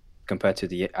different compared to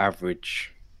the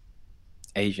average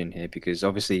Asian here because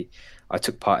obviously I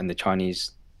took part in the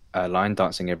Chinese line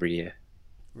dancing every year.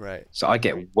 Right, So I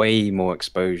get way more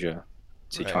exposure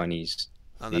to right. Chinese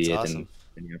Oh, New that's Year awesome.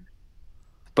 than you.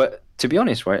 But to be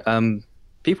honest, right,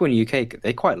 people in the UK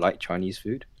they quite like Chinese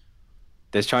food.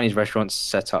 There's Chinese restaurants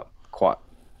set up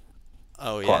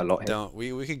Oh quite yeah, a lot here. don't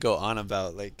we could go on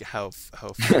about like how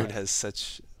food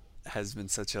has been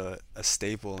such a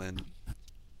staple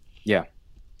Yeah,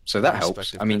 so in our that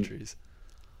helps. respective I mean, countries.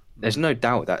 there's Mm. no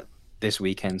doubt that this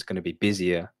weekend's going to be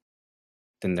busier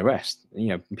than the rest.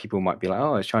 People might be like,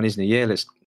 "Oh, it's Chinese New Year.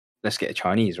 Let's get a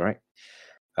Chinese, right?"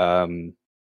 Um,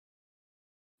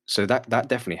 so that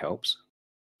definitely helps.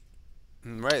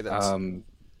 Right, that's Um,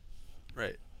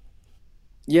 right.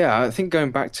 yeah, I think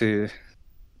going back to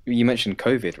you mentioned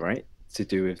COVID, right? To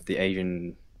do with the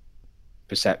Asian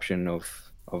perception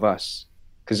of us,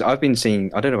 because I've been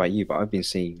seeing. I don't know about you, but I've been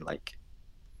seeing like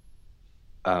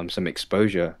some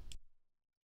exposure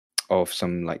of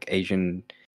some like Asian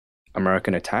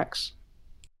American attacks,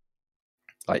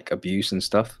 like abuse and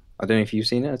stuff. I don't know if you've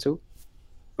seen it at all,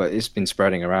 but it's been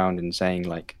spreading around and saying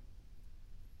like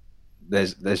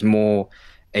there's more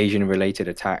Asian related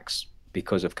attacks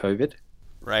because of COVID,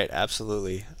 Right,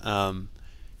 absolutely.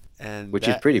 And which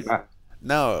is pretty bad.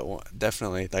 no,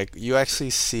 definitely. Like you actually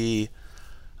see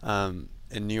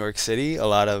in New York City a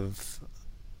lot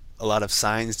of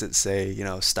signs that say,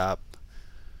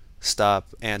 stop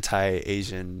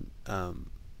anti-Asian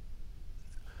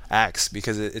acts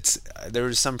because it's there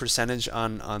was some percentage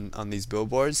on these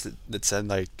billboards that said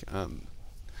like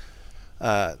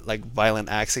violent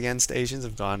acts against Asians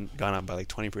have gone up by like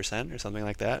 20% or something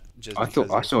like that just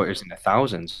because I of saw it was in the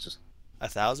thousands.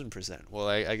 1,000%. Well,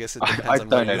 I guess it I depends on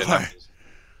where don't know you the are. numbers.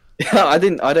 I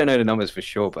don't know the numbers for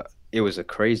sure, but it was a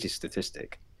crazy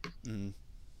statistic. Mm,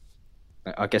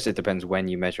 I guess it depends when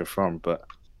you measure from, but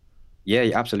yeah,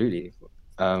 yeah, absolutely.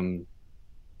 Um,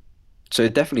 so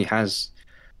it definitely has,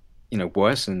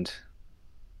 worsened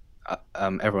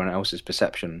everyone else's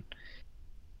perception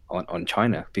on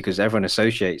China because everyone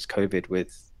associates COVID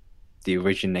with the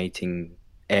originating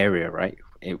area, right?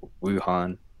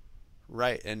 Wuhan.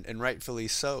 right, and rightfully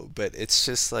so. But it's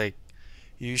just like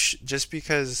just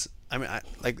because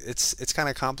like it's kind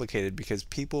of complicated because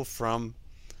people from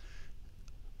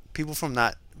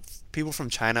not people from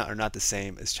China are not the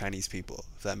same as Chinese people,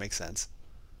 if that makes sense.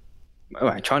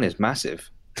 Oh, China is massive.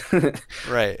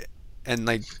 Right. And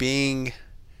like being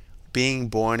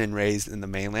born and raised in the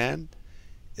mainland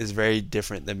is very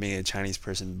different than being a Chinese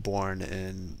person born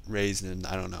and raised in,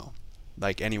 I don't know,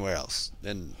 like anywhere else.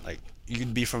 And like you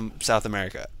could be from South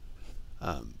America,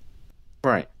 um,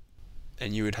 Right.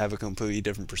 and you would have a completely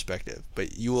different perspective.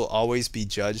 But you will always be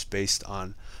judged based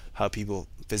on how people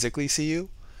physically see you,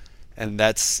 and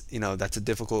that's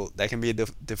that can be a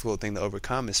difficult thing to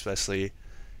overcome, especially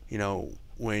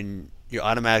when you're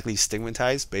automatically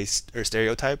stigmatized based or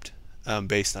stereotyped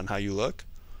based on how you look.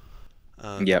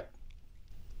 Um, Yep.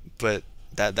 but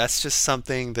that's just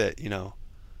something that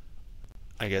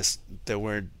I guess that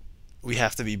we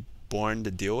have to be born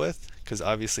to deal with because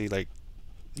obviously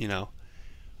you know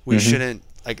we Hmm. shouldn't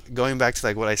like going back to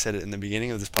like what I said in the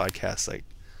beginning of this podcast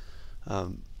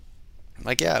um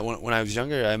yeah, when I was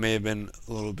younger I may have been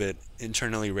a little bit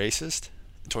internally racist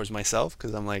towards myself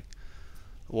because I'm like,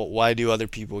 well, why do other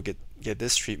people get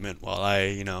this treatment while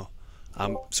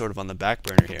I'm sort of on the back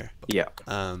burner here. Yeah.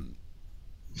 um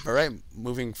but right,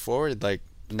 moving forward, like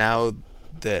now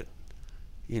that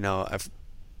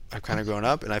I've kind of grown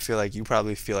up, and I feel like you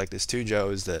probably feel like this too, Joe,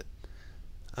 is that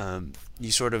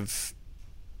you sort of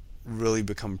really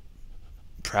become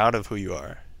proud of who you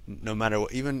are, no matter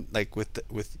what. Even like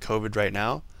with COVID right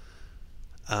now,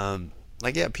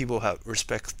 like yeah, people have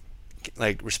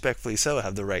respectfully so,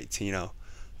 have the right to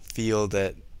feel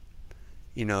that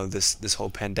this whole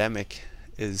pandemic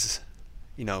is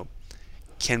you know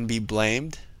can be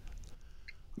blamed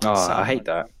Oh, on I some, hate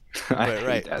that. I but hate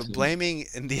right, that but so much. blaming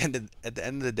at the end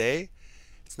of the day,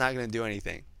 it's not gonna do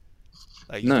anything.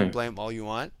 Like you can No, blame all you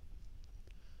want,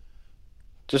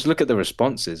 just look at the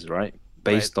responses, right?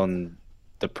 right? Based on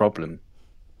the problem.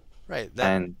 Right.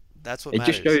 And That's what it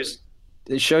just matters.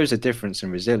 shows a difference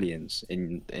in resilience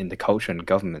in the culture and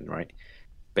government, right?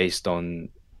 Based on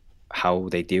how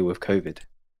they deal with COVID.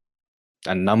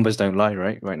 And numbers don't lie,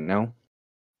 right? Right now,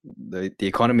 the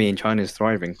economy in China is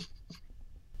thriving.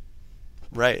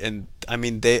 Right. And I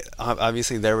mean, they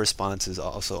obviously their response is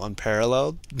also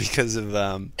unparalleled because of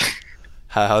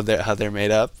how they're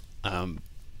made up. Um,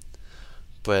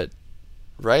 but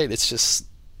right, it's just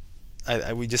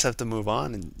we just have to move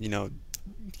on, and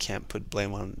can't put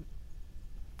blame on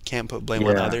can't put blame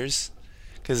on Yeah, others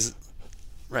because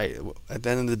right at the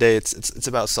end of the day, it's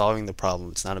about solving the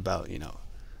problem. It's not about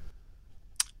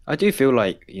I do feel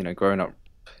like, growing up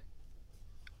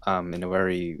in a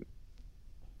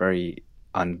very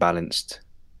unbalanced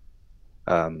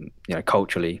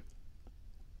culturally,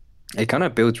 it kind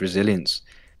of builds resilience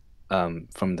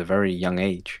from the very young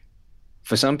age.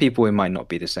 For some people, it might not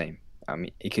be the same. I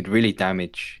mean, it could really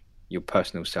damage your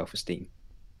personal self-esteem.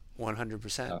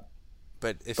 100%. Uh,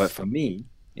 But but if for me,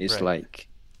 it's right, like,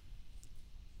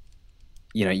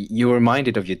 you're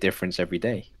reminded of your difference every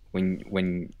day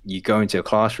when you go into a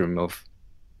classroom of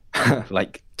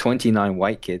like 29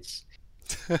 white kids,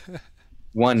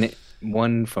 one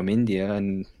one from India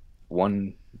and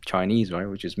one Chinese, right,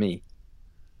 which is me.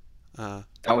 uh,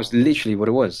 That was literally what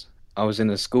it was. I was in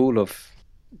a school of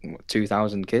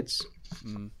 2,000 kids.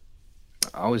 mm,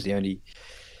 I was the only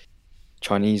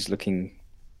Chinese looking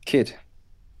kid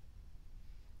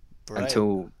right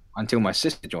until my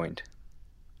sister joined,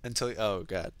 until oh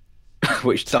god.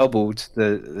 which doubled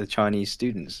the Chinese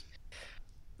students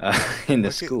in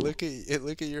the school.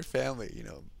 Look at your family,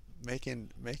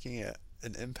 making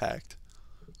an impact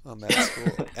on that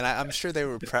school, and I'm sure they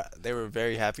were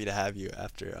very happy to have you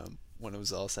after when it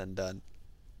was all said and done.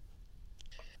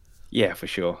 Yeah, for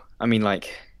sure. I mean,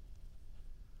 like,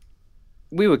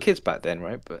 we were kids back then,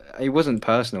 right? But it wasn't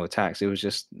personal attacks. It was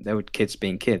just there were kids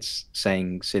being kids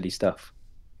saying silly stuff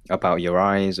about your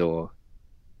eyes or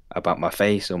about my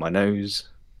face or my nose.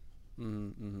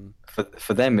 Mm-hmm.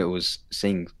 For them, it was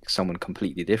seeing someone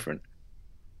completely different.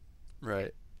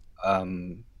 Right.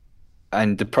 Um,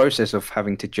 and the process of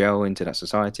having to gel into that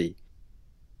society,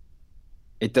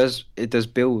 it does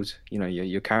build,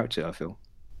 your character, I feel.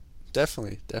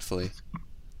 Definitely, definitely,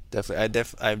 definitely.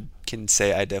 I can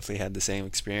say I definitely had the same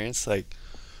experience like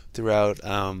throughout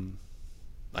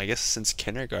I guess since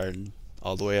kindergarten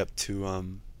all the way up to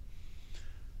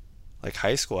like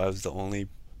high school. I was the only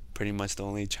pretty much the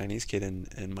only Chinese kid in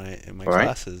my All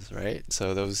right. classes, right?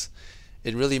 So those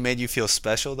it really made you feel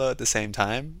special though at the same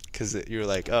time because you're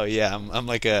like, oh yeah, I'm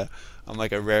like a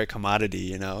rare commodity,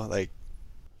 you know, like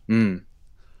Mm.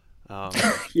 um,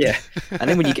 Yeah. And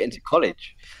then when you get into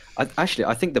college, I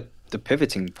think the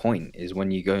pivoting point is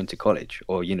when you go into college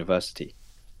or university.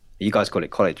 You guys call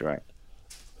it college, right?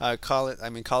 college. I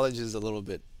mean, college is a little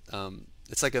bit.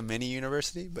 It's like a mini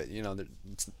university, but you know, there's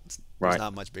Right.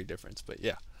 not much big difference. But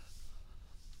yeah,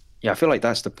 Yeah, I feel like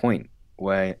that's the point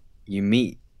where you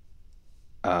meet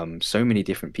so many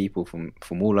different people from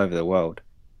all over the world,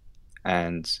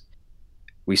 and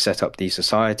we set up these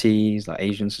societies, like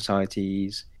Asian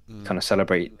societies, kind mm, of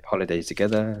celebrate holidays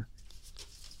together.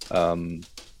 Um,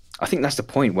 I think that's the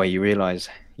point where you realize,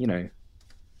 you know,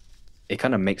 it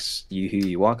kind of makes you who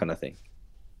you are, kind of thing.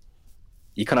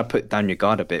 You kind of put down your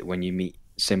guard a bit when you meet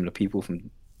similar people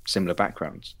from similar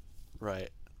backgrounds, right.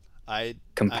 I,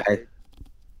 I, compared,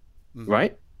 mhm.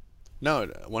 right? No,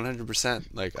 100%.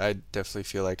 Like I definitely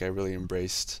feel like I really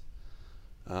embraced.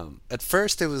 At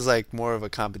first, it was like more of a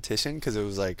competition because it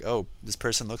was like, oh, this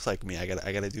person looks like me. I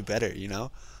gotta do better, you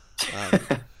know. Um,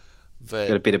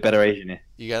 Got but to be the better Asian here.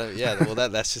 you gotta, yeah. Well,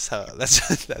 that's just how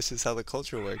that's just how the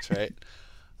culture works, right?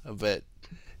 But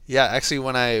yeah, actually,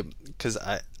 because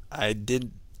I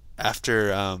did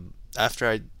after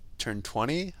I turned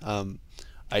 20,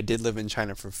 I did live in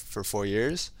China for 4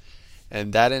 years,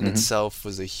 and that in Hmm. itself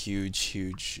was a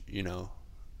huge, you know,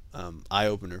 eye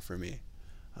opener for me,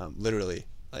 literally,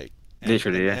 like,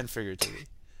 Literally, yeah. and figuratively.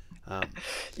 Um,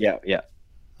 Yeah, yeah.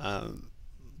 um,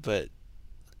 but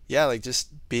yeah, like just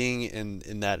being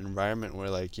in that environment where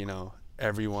like you know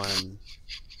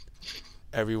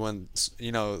everyone's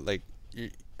you know like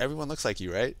everyone looks like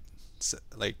you, right? So,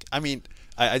 like I mean,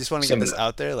 I just want to get this Similar.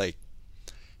 out there. Like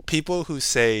people who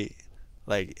say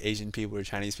like Asian people or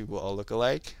Chinese people all look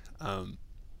alike.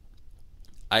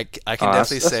 I can That's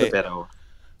definitely that's a say bit old.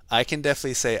 I can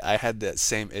definitely say I had that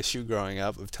same issue growing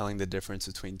up of telling the difference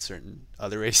between certain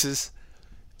other races.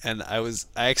 And I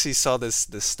actually saw this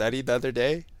study the other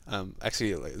day.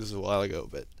 Actually, like, this was a while ago,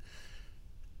 but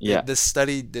Yeah. this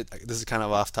study did. This is kind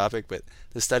of off topic, but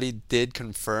the study did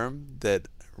confirm that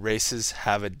races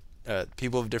have a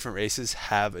people of different races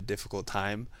have a difficult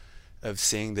time of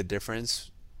seeing the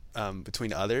difference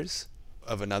between others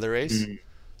of another race. Mm.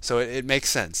 So it makes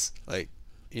sense. Like,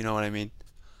 you know what I mean?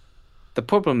 The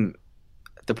problem,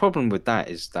 the problem with that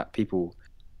is that people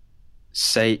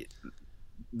say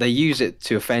they use it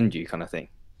to offend you, kind of thing.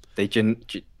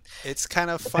 It's kind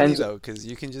of funny Depends. though, because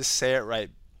you can just say it right.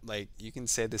 Like, you can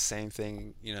say the same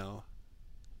thing, you know,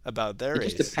 about their It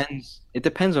just race. depends. It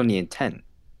depends on the intent,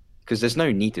 because there's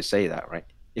no need to say that, right?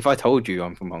 If I told you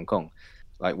I'm from Hong Kong,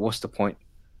 like, what's the point?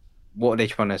 What are they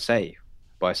trying to say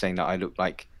by saying that I look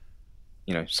like,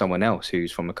 someone else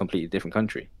who's from a completely different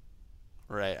country?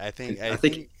 Right. I I think,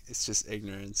 think it's just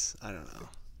ignorance. I don't know.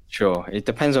 sure, it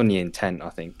depends on the intent, I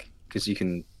think, because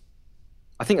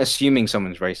I think assuming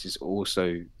someone's race is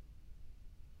also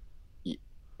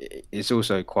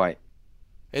quite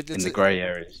in It's the grey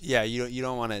areas. yeah. You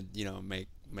don't want to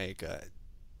make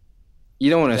You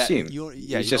don't want to that assume. you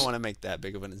yeah It's you don't just want to make that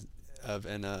big of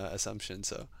an assumption.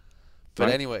 So, but right.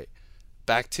 anyway,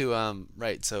 back to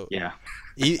right. So Yeah.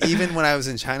 even when I was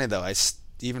in China though,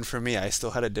 even for me, I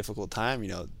still had a difficult time, you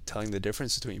know, telling the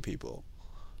difference between people.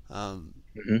 Um,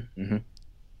 Hmm.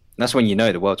 That's when you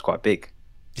know the world's quite big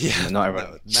and yeah, that not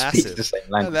everyone no, speaks the massive. same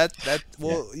No, language. that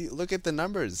Yeah. well, you look at the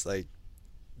numbers. Like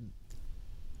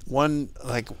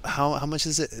like how much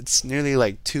is it? It's nearly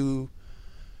like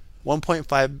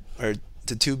 1.5 or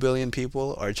to 2 billion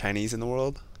people are Chinese in the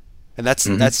world, and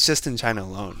Hmm. that's just in China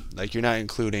alone. Like you're not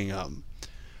including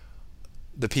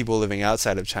the people living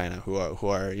outside of China who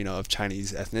are you know of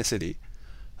Chinese ethnicity.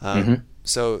 Hmm.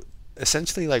 So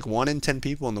essentially, like 1 in 10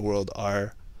 people in the world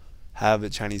are have a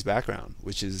Chinese background,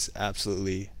 which is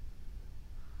absolutely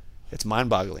it's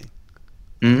mind-boggling.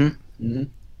 Hmm. Hmm.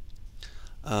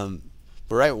 Um,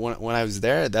 but right when I was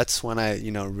there, that's when I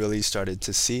you know really started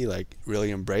to see like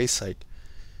really embrace like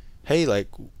hey like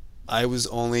I was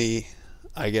only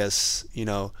I guess you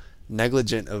know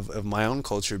negligent of my own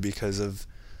culture because of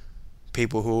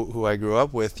people who I grew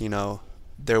up with. You know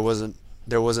there wasn't.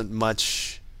 there wasn't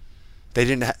much. They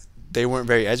didn't. They weren't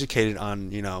very educated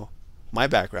on my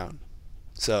background.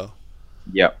 So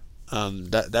Yeah.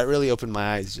 that really opened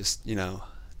my eyes. Just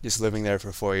just living there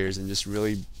for 4 years and just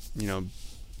really you know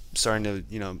starting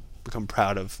to become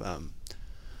proud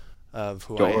of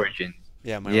who Your I am. origin.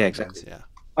 Yeah, my Yeah, origins. exactly. Yeah,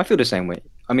 I feel the same way.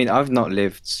 I mean, I've not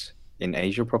lived in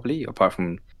Asia properly, apart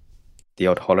from the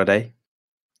odd holiday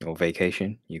or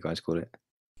vacation, you guys call it.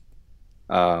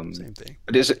 same thing.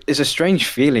 But it's a strange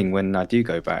feeling when I do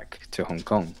go back to Hong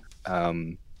Kong,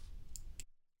 um,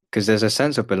 because there's a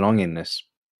sense of belongingness,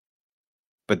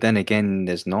 but then again,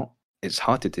 there's not. It's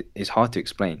hard to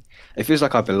explain. It feels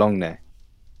like I belong there.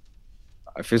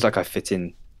 It feels like I fit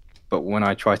in, but when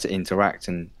I try to interact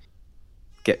and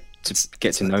get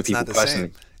to know It's not people the same.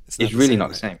 personally, It's not it's the really same, not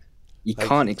the right? same. You Like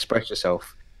can't express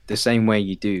yourself the same way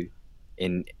you do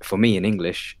in for me in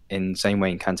English, in the same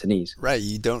way in Cantonese, right,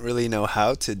 you don't really know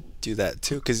how to do that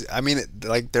too, because I mean,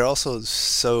 like they're also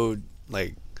so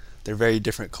like they're very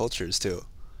different cultures too.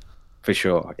 for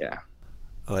sure. Yeah.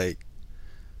 Like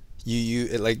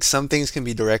like some things can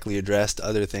be directly addressed,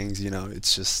 other things,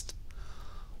 it's just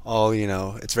all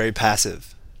it's very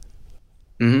passive.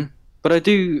 hmm But I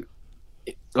do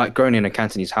like growing in a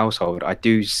Cantonese household. I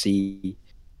do see,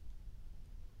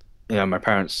 my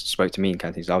parents spoke to me in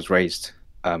Cantonese. I was raised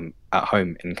at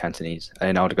home in Cantonese,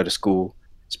 and I would go to school,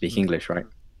 speak Mm, English. Right?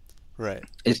 right.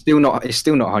 It's still not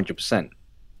 100%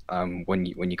 when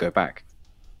you go back.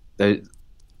 Those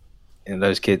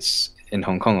those kids in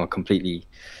Hong Kong are completely.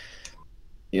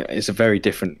 Yeah, it's a very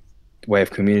different way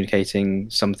of communicating.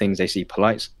 Some things they see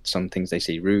polite, some things they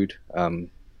see rude.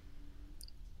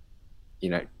 You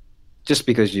know, just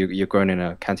because you're grown in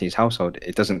a Cantonese household,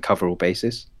 it doesn't cover all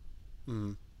bases.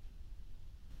 Mm,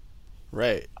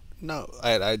 right. No,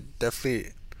 I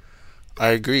definitely I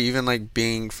agree. Even like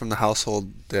being from the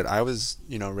household that I was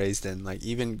raised in, like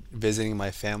even visiting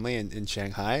my family in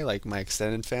Shanghai, like my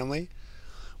extended family,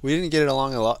 we didn't get it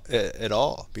along a lot at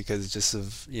all because just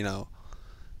of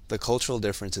the cultural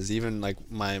differences. Even like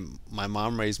my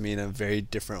mom raised me in a very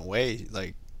different way,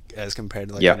 like as compared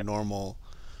to like a Yeah, normal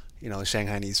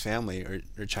Shanghainese family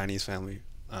or Chinese family.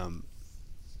 Um,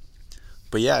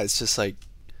 but yeah, it's just like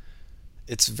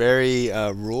it's very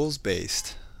rules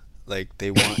based. Like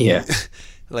they want you, yeah,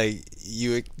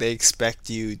 they expect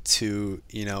you to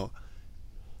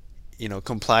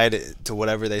comply to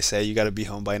whatever they say. You got to be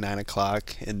home by 9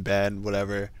 o'clock, in bed,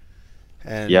 whatever.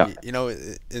 And yeah.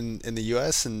 in the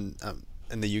U.S. and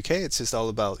in the UK, it's just all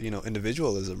about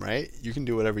individualism, right? You can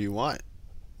do whatever you want.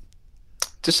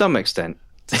 To some extent.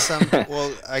 To some,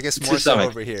 well, I guess To more some so extent.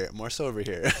 over here. More so over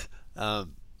here.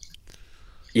 um,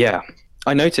 Yeah,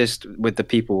 I noticed with the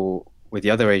people with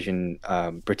the other Asian,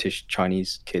 British,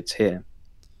 Chinese kids here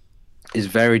is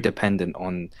very dependent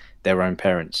on their own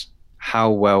parents.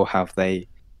 How well have they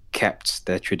kept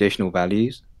their traditional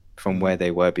values from mm, where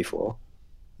they were before?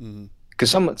 mm,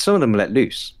 Because some of them let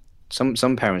loose.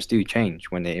 Some parents do change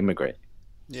when they immigrate.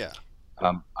 yeah.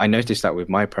 I noticed that with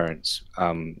my parents,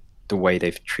 the way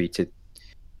they've treated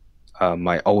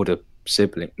my older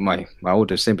my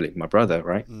older sibling, my brother,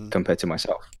 right, Mm. compared to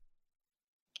myself.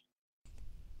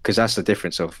 Because that's the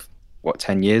difference of what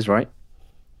 10 years, right?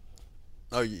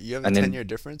 Oh, you have a And 10 then year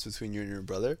difference between you and your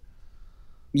brother?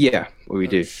 yeah, what we Oh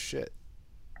do shit.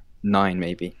 9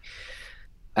 maybe,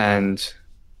 Wow. and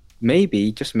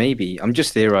maybe just maybe I'm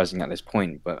just theorizing at this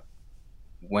point, but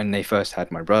when they first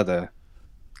had my brother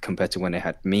compared to when they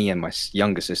had me and my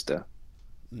younger sister,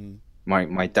 Mm.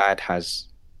 my dad has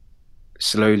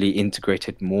slowly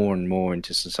integrated more and more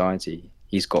into society.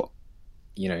 He's got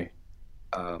you know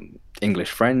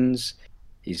English friends,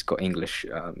 he's got English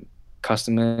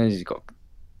customers, he's got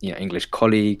English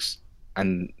colleagues,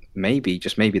 and maybe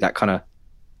just maybe that kind of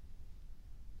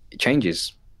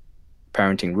changes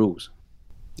parenting rules,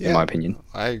 in my Yeah, opinion.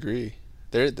 I agree.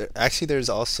 There actually there's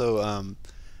also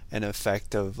an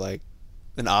effect of like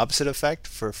an opposite effect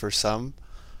for some.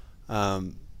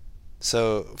 Um,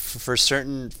 so for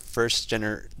certain first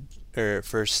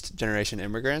generation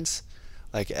immigrants,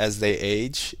 like as they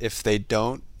age, if they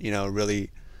don't, really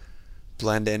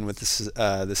blend in with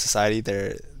the society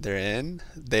they're in,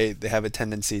 they have a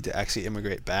tendency to actually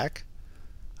immigrate back.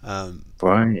 Um,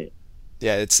 Right.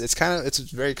 yeah, it's kind of it's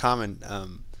very common.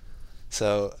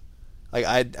 So like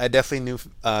I definitely knew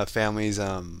families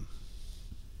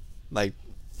like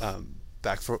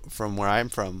back from where I'm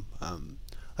from,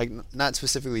 like not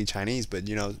specifically Chinese, but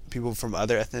people from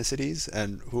other ethnicities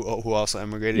and who also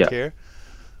immigrated Yeah. here.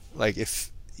 Like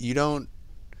if you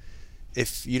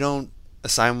don't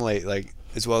assimilate like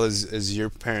as well as your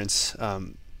parents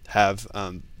have,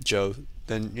 Joe,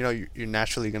 then you're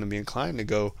naturally going to be inclined to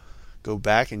go go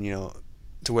back and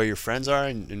to where your friends are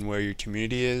and where your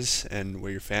community is and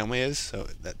where your family is. So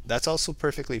that's also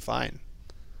perfectly fine.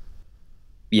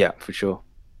 Yeah, for sure.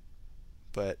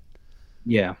 But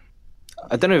Yeah.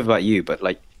 I don't know about you, but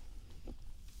like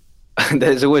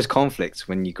there's always conflict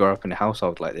when you grow up in a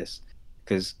household like this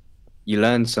because you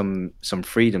learn some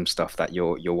freedom stuff that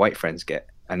your white friends get,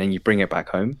 and then you bring it back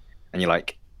home, and you're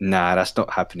like, nah, that's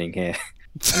not happening here,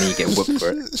 and then you get whooped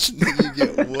for it. you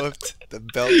get whooped, the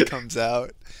belt comes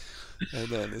out,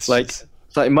 and then it's Like just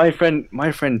it's like my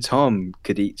friend Tom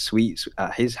could eat sweets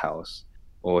at his house,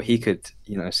 or he could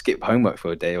skip homework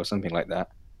for a day or something like that,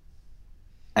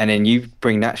 and then you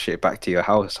bring that shit back to your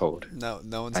household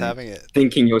no one's and having it.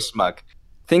 thinking you're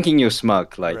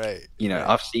smug, like, Right, right.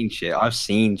 I've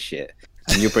seen shit,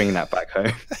 and you're bringing that back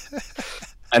home,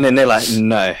 and then they're like,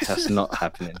 no, that's not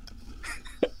happening.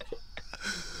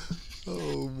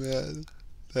 Oh man,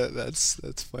 that's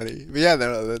funny. But yeah,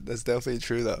 no, that's definitely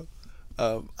true though.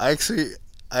 I actually,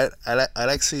 I'd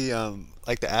actually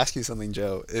like to ask you something,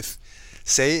 Joe. If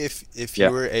you Yeah.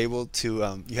 were able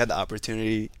to you had the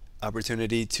opportunity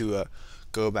to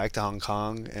go back to Hong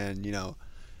Kong and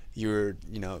you were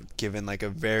given like a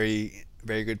very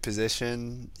good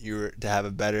position. You were to have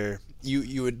a better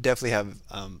you would definitely have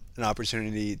an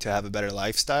opportunity to have a better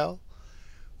lifestyle.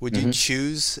 Would you Hmm.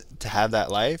 choose to have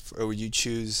that life, or would you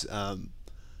choose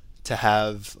to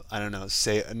have, I don't know,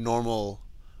 say more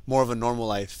of a normal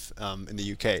life in the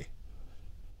UK?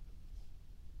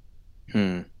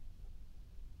 Hmm.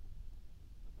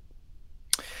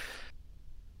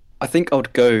 I think I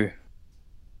would go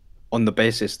on the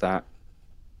basis that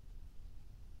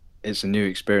it's a new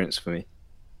experience for me.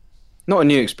 Not a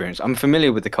new experience. I'm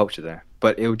familiar with the culture there,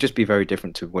 but it would just be very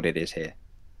different to what it is here.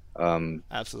 Um,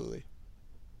 Absolutely.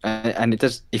 and it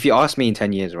does. If you ask me in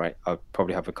 10 years, right, I'll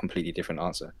probably have a completely different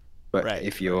answer. But Right, right.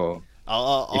 if you're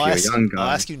a young I'll guy,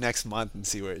 ask you next month and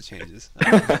see where it changes.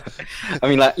 I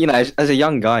mean, like as a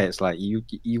young guy, it's like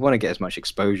you want to get as much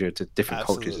exposure to different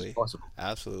cultures as Absolutely. possible.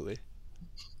 Absolutely.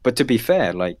 But to be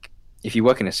fair, like if you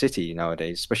work in a city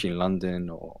nowadays, especially in London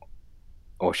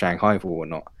or Shanghai or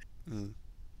whatnot, Mm.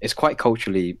 it's quite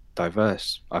culturally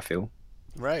diverse, I feel,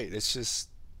 Right. It's just,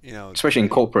 you know, especially in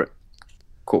corporate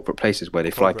places where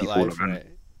they fly corporate people all life, around. right?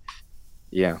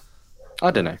 Yeah,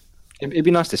 I don't Right. know. It'd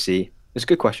be nice to see. It's a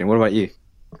good question. What about you?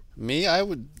 Me, I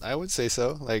would say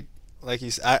so. Like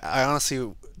I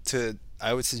honestly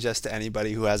I would suggest to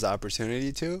anybody who has the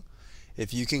opportunity to,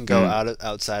 if you can go Mm,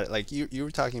 outside, like you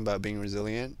were talking about being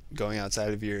resilient, going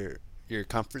outside of your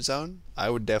comfort zone. I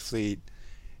would definitely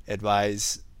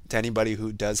advise to anybody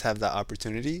who does have that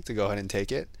opportunity to go ahead and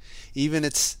take it, even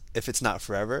if it's not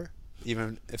forever,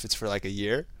 even if it's for like a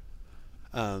year.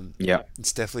 yeah,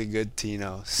 It's definitely good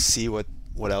to see what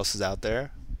else is out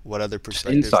there, what other just perspectives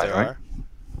insight, there right? are.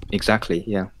 Exactly.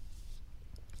 Yeah.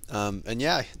 And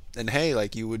yeah, and hey,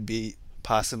 like you would be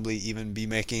possibly even be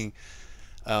making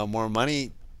more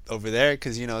money over there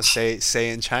because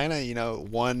say in China,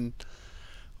 one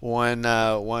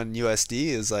USD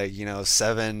is like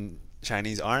 7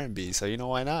 Chinese RMB. So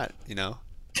why not?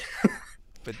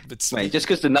 But Mate, speak just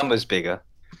because the number's bigger,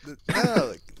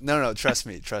 no, trust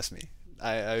me.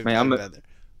 mate, I've been there.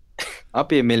 I'll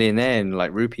be a millionaire in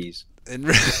like rupees. And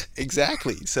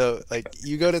exactly. So like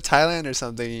you go to Thailand or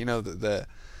something, the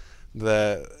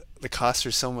the costs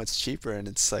are so much cheaper, and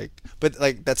it's like, but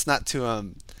like that's not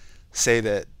to say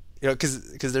that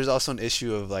because there's also an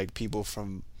issue of like people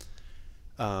from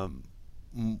um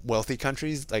wealthy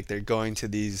countries, like they're going to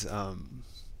these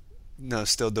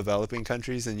still developing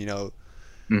countries, and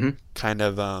Hmm. kind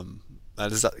of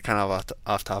that is kind of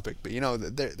off topic, but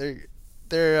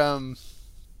they're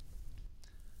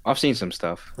I've seen some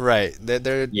stuff. right,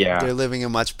 Yeah, they're living a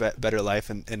much better life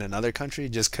in another country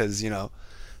just because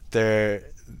their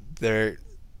their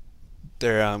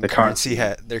the currency.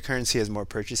 their currency has more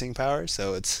purchasing power,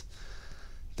 so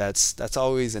that's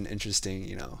always an interesting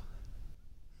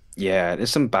Yeah,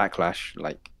 there's some backlash.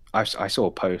 Like I saw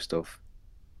a post of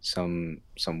some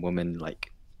woman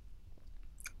like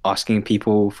asking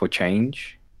people for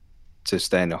change to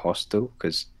stay in a hostel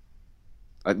because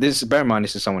this. Bear in mind,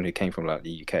 this is someone who came from like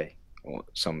the UK or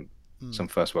mm, some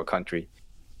first world country,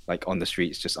 like on the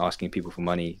streets, just asking people for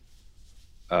money,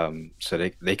 so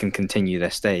they can continue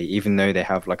their stay even though they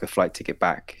have like a flight ticket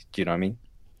back. Do you know what I mean?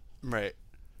 right.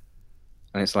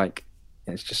 And it's like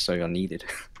it's just so unneeded.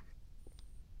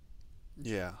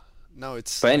 Yeah, no,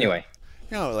 it's But anyway,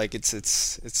 like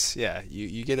it's yeah,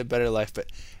 you get a better life, but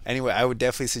anyway, I would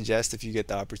definitely suggest if you get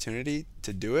the opportunity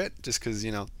to do it, just because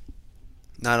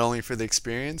not only for the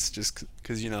experience, just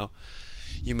because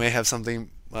you may have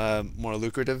something more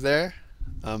lucrative there,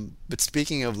 But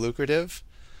speaking of lucrative,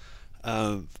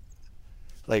 um,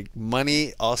 like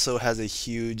money also has a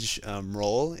huge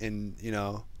role in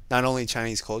not only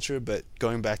Chinese culture but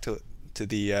going back to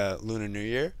the Lunar New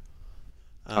Year.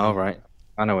 All Um, right.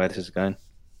 I know where this is going.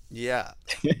 yeah,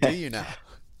 do you now?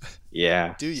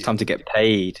 Yeah, Do it's you? time to get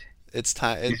paid. It's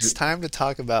time. This It's is- time to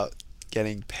talk about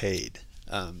getting paid.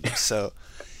 So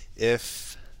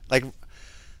if like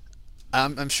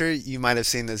I'm sure you might have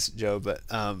seen this, Joe, but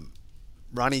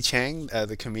Ronnie Chang,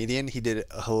 the comedian, he did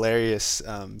a hilarious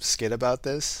skit about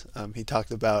this. He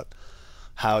talked about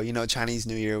how Chinese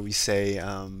New Year we say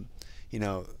you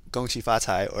know 恭喜发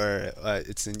财, or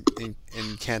it's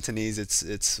in Cantonese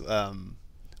it's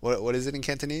what is it in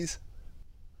Cantonese?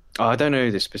 Oh, I don't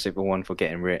know the specific one for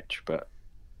getting rich, but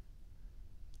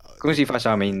Kunzi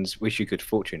Fasha means wish you good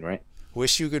fortune, right?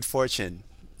 Wish you good fortune.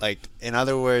 Like in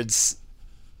other words,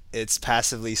 it's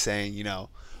passively saying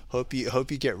hope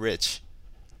you get rich.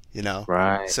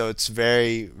 Right. So it's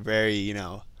very very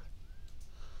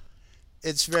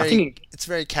it's I very think it's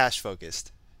very cash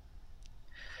focused.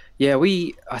 yeah,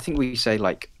 I think we say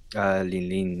like lin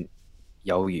lin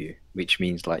yao yu, which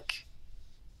means like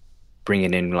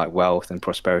bringing in like wealth and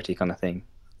prosperity kind of thing.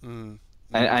 Mm,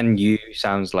 And mm. yu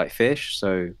sounds like fish,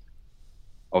 so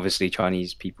obviously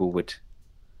Chinese people would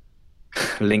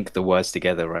link the words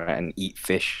together, right, and eat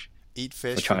fish Eat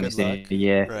for fish for good Chinese New luck.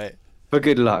 Year Right. for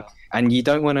good luck. And you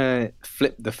don't want to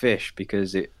flip the fish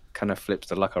because it kind of flips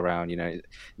the luck around,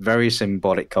 very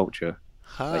symbolic culture.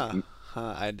 Like, Huh.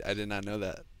 Huh. I did not know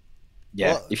that.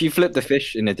 yeah, Well, if you flip the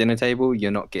fish in a dinner table,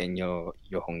 you're not getting your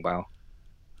hong bao.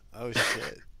 oh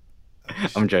shit. Oh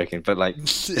I'm shit. joking, but like,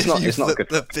 If you it's not flip good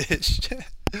the fish,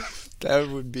 that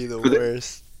would be the for the,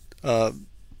 worst.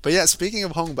 But yeah, speaking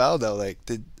of Hong Bao though, like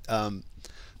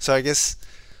so I guess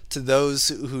to those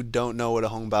who don't know what a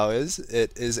Hong Bao is,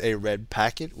 it is a red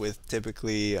packet with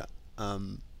typically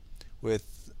um, with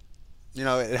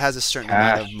it has a certain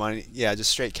amount of cash. money, yeah,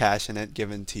 just straight cash in it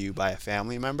given to you by a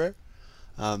family member.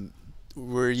 Um,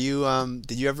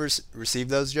 did you ever receive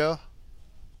those, Joe?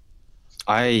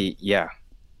 Yeah,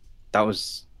 that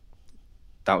was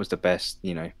the best,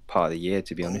 part of the year,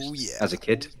 to be Oh honest, yeah. as a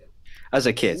kid,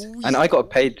 Oh and I yeah. got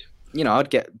paid. I'd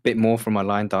get a bit more from my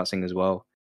line dancing as well.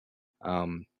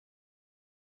 Um,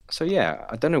 so yeah,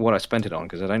 I don't know what I spent it on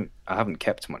because I haven't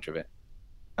kept much of it.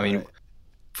 I mean, Right.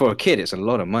 for a kid, it's a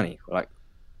lot of money. Like,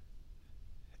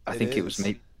 I It think it was is.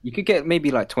 maybe you could get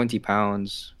maybe like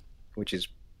 £20, which is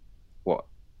what,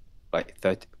 like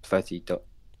 30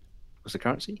 what's the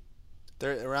currency?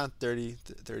 They're around 30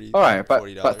 All right,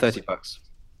 $40. about £30.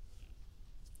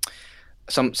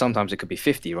 Sometimes it could be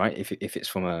 50, right? If it's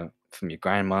from your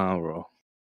grandma,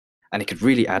 and it could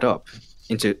really add up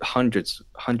into hundreds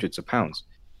of pounds.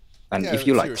 And Yeah, if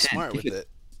you were smart with it.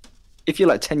 if you're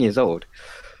like 10 years old,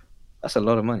 that's a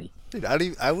lot of money. Dude,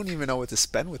 I wouldn't even know what to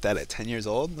spend with that at 10 years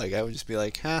old. Like I would just be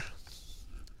like, "Huh,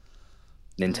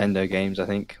 Nintendo games, I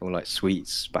think, or like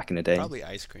sweets back in the day. probably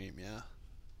ice cream, yeah.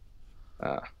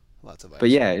 Uh, Lots of but ice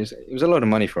yeah, cream." it was a lot of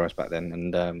money for us back then.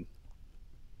 And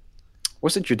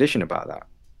what's the tradition about that?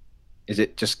 Is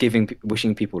it just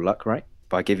wishing people luck, right?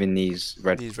 By giving these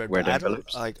These red red I don't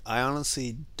envelopes? like I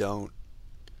honestly don't,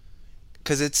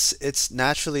 cuz it's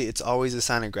naturally it's always a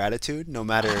sign of gratitude no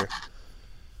matter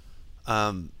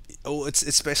um oh it's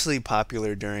especially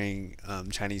popular during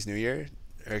Chinese New Year,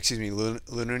 or excuse me,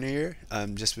 Lunar New Year,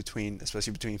 just between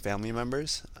especially between family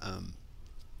members.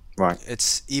 Right.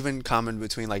 It's even common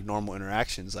between like normal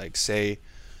interactions, like say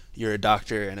you're a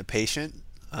doctor and a patient.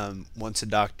 Once a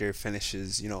doctor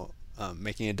finishes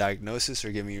making a diagnosis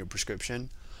or giving you a prescription,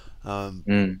 um,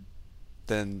 Mm.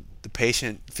 then the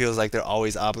patient feels like they're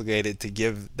always obligated to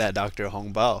give that doctor a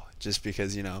hong bao just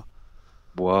because uh,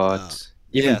 What?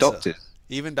 Even yeah, so doctors?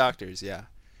 even doctors, yeah.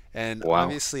 And Wow.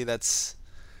 obviously that's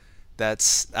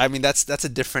I mean that's a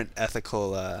different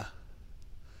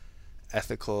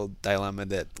ethical dilemma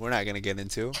that we're not going to get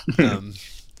into.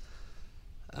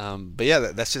 But yeah,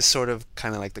 that's just sort of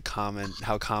kind of like the common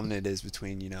how common it is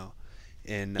between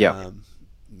in Yeah.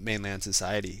 mainland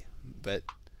society. But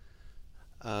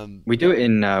um, We do it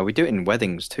in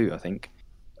weddings too, I think.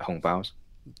 Hong baos.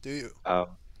 do you?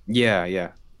 Yeah,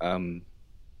 yeah.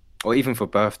 Or even for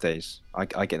birthdays. I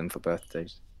get them for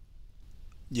birthdays.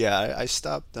 Yeah, I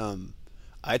stopped.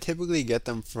 I typically get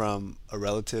them from a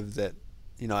relative that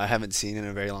I haven't seen in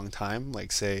a very long time.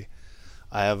 Like say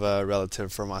I have a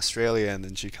relative from Australia, and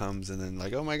then she comes, and then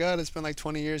like, oh my God, it's been like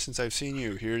 20 years since I've seen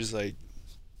you. Here's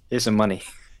some money.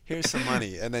 Here's some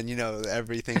money, and then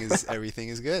everything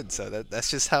is good. So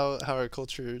that's just how our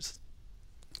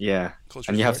Yeah.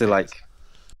 And cultures you have work, to I guess. like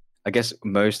I guess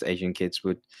most Asian kids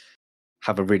would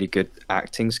have a really good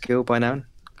acting skill by now,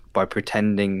 by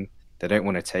pretending they don't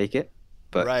want to take it,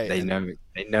 but Right, and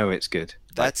they know it's good.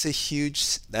 Like,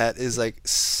 that is like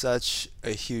such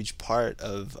a huge part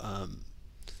of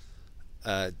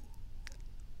uh,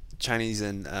 Chinese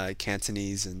and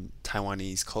Cantonese and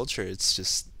Taiwanese culture. It's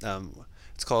just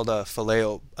it's called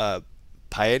filial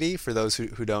piety. For those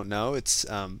who don't know, it's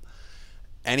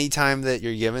anytime that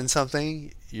you're given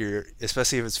something, you're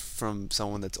especially if it's from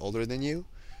someone that's older than you,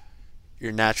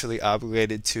 you're naturally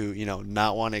obligated to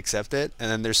not want to accept it,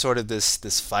 and then there's sort of this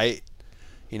fight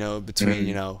between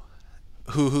mm,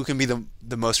 who can be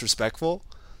the most respectful.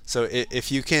 So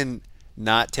if you can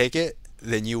not take it,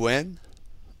 then you win.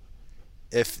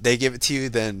 If they give it to you,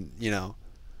 then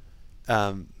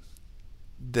um,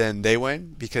 then they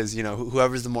win because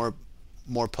whoever's the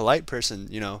more polite person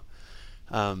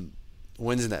um,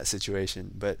 wins in that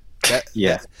situation. But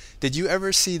yeah. that did you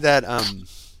ever see that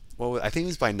I think it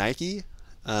was by Nike.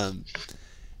 Um,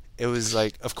 it was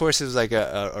like, of course, it was like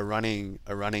a running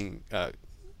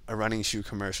shoe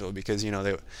commercial because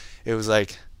it was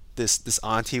like this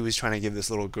auntie was trying to give this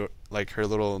little girl, like her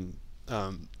little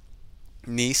um,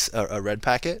 niece, a red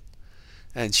packet,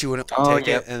 and she wouldn't Oh, take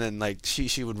yeah. it, and then like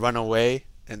she would run away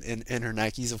and in her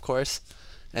Nikes, of course,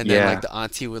 and then like Yeah. the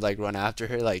auntie would like run after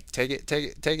her like take it, take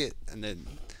it, take it, and then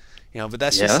but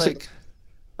that's Yeah. just like,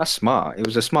 That's smart. It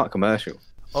was a smart commercial.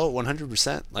 oh,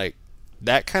 100%, like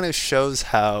that kind of shows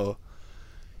how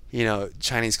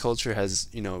Chinese culture has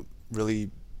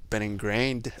really been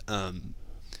ingrained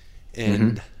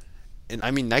Hmm. in and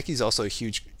I mean Nike's also a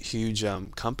huge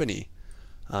company.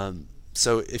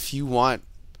 So if you want,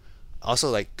 also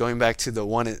like going back to the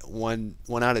one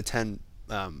out of 10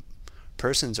 um,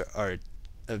 persons are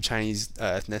of Chinese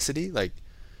ethnicity, like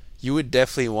you would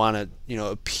definitely want to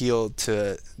appeal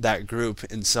to that group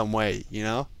in some way,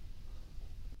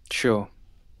 Sure.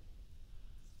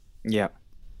 Yeah.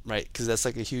 right? Because that's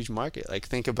like a huge market. Like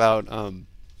think about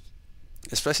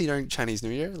especially during Chinese New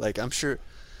Year. Like I'm sure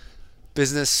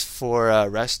business for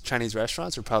Chinese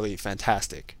restaurants are probably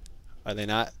fantastic. Are they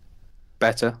not?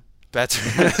 Better.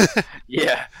 Better.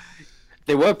 Yeah.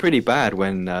 They were pretty bad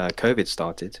when COVID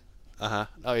started. Uh-huh.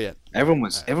 Oh yeah. Everyone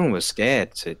was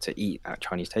scared to eat at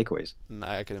Chinese takeaways.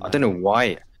 I can I don't know imagine.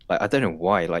 why. Like, I don't know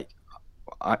why. Like,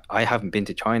 I haven't been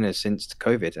to China since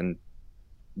COVID, and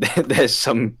there's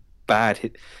some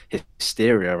bad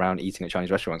hysteria around eating at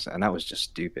Chinese restaurants, and that was just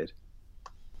stupid.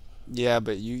 Yeah,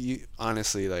 but you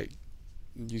honestly, like,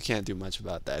 you can't do much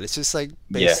about that. It's just like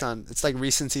Yeah. based on, it's like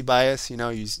recency bias.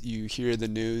 You hear the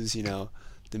news.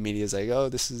 The media's like, oh,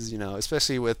 this is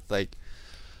especially with like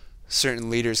certain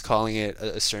leaders calling it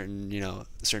a certain a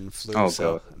certain flu. Oh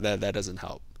So God. that doesn't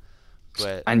help.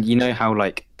 But And you know how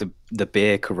like the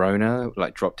beer Corona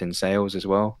like dropped in sales as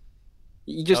well?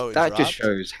 You oh, just it that just dropped.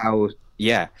 shows how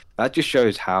yeah, that just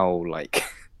shows how like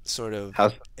Sort of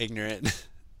how ignorant.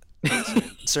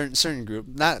 Certain group,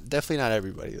 not definitely not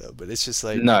everybody though, but it's just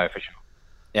like, no, for sure.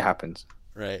 It happens.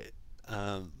 right.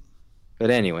 Um, But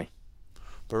anyway,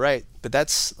 but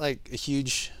that's like a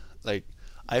huge, like,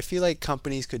 I feel like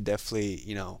companies could definitely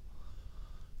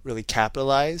really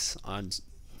capitalize on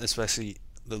especially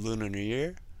the Lunar New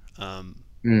Year, um,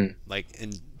 mm, like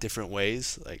in different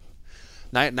ways. Like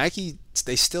Nike,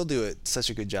 they still do it such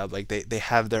a good job. Like they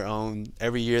have their own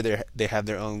every year. They have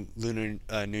their own Lunar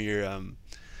New Year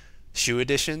shoe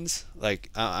editions. Like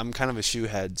I'm kind of a shoe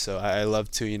head, so I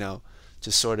love to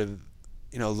just sort of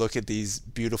look at these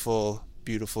beautiful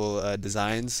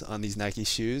designs on these Nike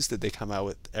shoes that they come out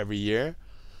with every year.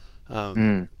 Um,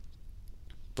 mm.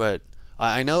 but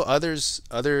I know other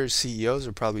CEOs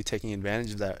are probably taking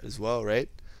advantage of that as well, right?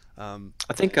 Um,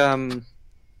 I think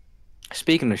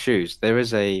speaking of shoes, there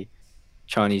is a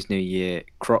Chinese New Year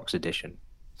Crocs edition.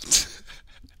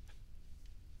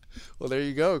 well, there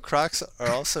you go. Crocs are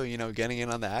also getting in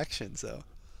on the action. So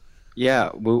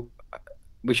Yeah, well,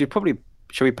 we should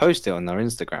we post it on our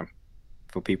Instagram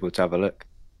for people to have a look?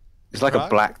 the It's like a Croc.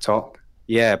 black top.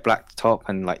 Yeah, black top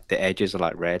and like the edges are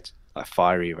like red, like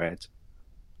fiery red.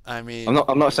 I mean,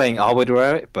 I'm not saying I would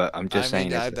wear it, but I'm I just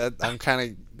mean saying it's that I'm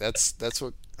kind of that's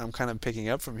what I'm kind of picking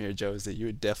up from here, Joe, is that you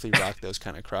would definitely rock those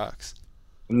kind of Crocs.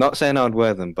 I'm not saying I would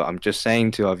wear them, but I'm just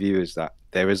saying to our viewers that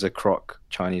there is a Croc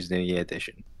Chinese New Year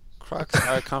edition. Crocs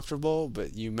are comfortable,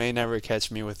 but you may never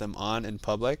catch me with them on in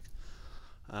public.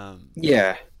 Um,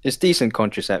 Yeah, it's decent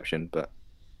contraception, but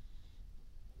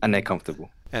and they're comfortable.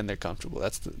 and they're comfortable.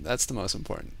 That's the most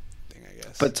important thing, I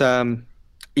guess. But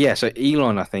yeah, so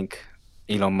Elon, I think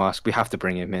Elon Musk, we have to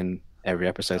bring him in every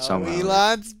episode Oh, somehow, right?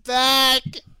 Elon's back.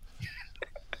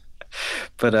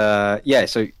 But yeah,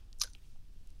 so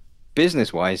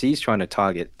business-wise, he's trying to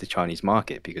target the Chinese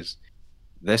market because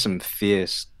there's some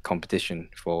fierce competition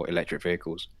for electric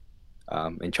vehicles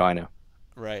in China,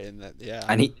 Right, and that, yeah.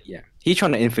 and he's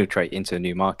trying to infiltrate into a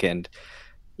new market. And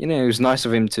it was nice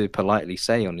of him to politely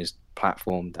say on his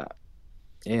platform that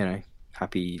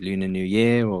Happy Lunar New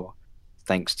Year, or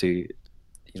thanks to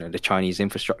the Chinese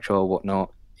infrastructure or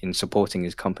whatnot in supporting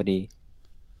his company.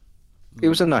 It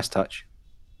was Mm, a nice touch.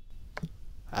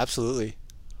 absolutely.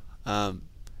 Um,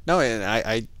 no, and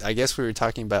I guess we were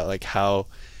talking about like how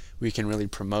we can really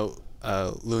promote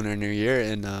Lunar New Year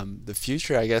in the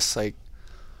future. I guess like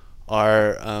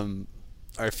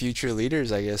our future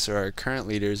leaders, I guess, or our current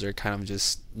leaders are kind of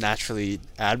just naturally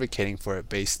advocating for it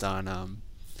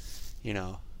you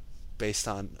know, based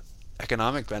on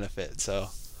economic benefit. So,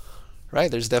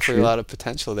 right, there's definitely a True. lot of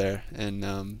potential there, and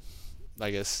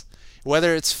I guess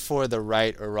whether it's for the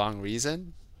right or wrong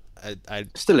reason, I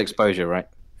Still exposure, right?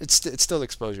 it's still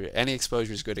exposure. Any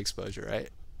exposure is good exposure, right?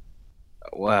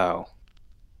 Wow.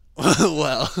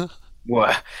 Well,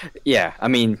 Well, yeah. I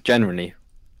mean, generally,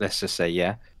 let's just say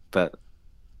yeah. But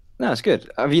no, it's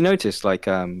good. Have you noticed, like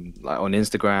on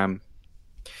Instagram,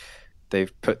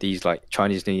 they've put these like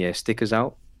Chinese New Year stickers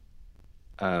out,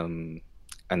 um,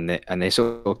 and they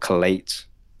sort of collate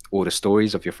all the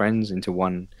stories of your friends into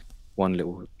one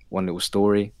little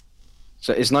story.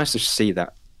 So it's nice to see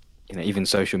that even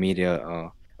social media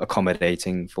are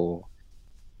accommodating for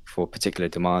particular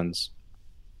demands,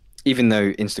 even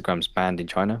though Instagram's banned in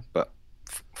China. But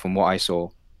from what I saw,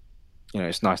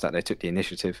 it's nice that they took the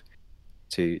initiative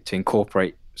to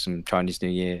incorporate some Chinese New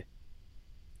Year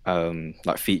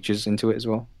like features into it as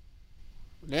well.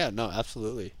 yeah, no,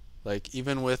 absolutely. Like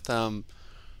even with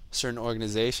certain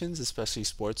organizations, especially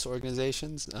sports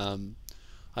organizations,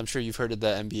 I'm sure you've heard of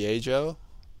the NBA, Joe,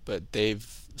 but they've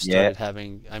Yeah. started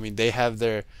having. I mean, they have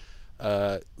their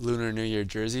Lunar New Year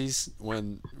jerseys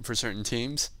when for certain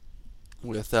teams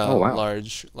with Oh wow.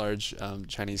 large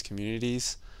Chinese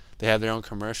communities. They have their own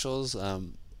commercials.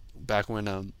 Back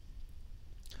when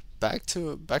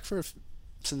back for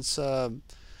since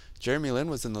Jeremy Lin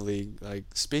was in the league.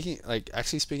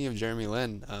 Actually speaking of Jeremy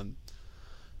Lin,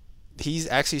 he's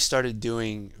actually started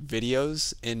doing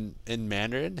videos in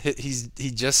Mandarin.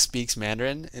 He just speaks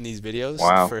Mandarin in these videos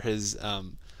Wow. for his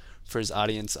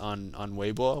audience on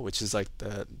Weibo, which is like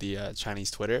the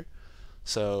Chinese Twitter.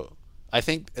 So I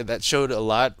think that showed a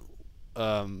lot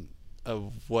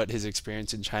of what his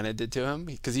experience in China did to him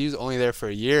because he was only there for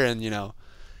a year, and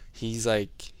he was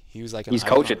like an He's icon.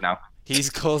 cultured now. He's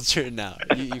cultured now.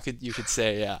 You could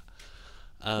say, yeah.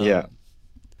 Yeah. Um,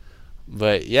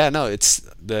 but yeah, no, it's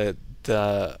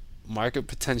the market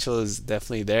potential is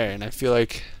definitely there, and I feel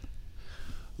like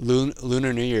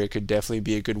Lunar New Year could definitely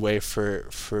be a good way for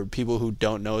people who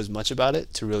don't know as much about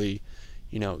it to really,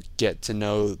 get to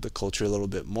know the culture a little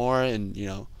bit more, and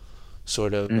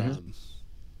sort of hmm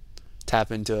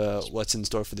tap into what's in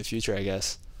store for the future, I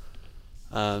guess.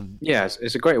 Um, Yeah,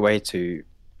 it's a great way to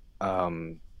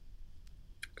um,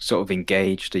 sort of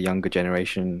engage the younger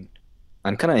generation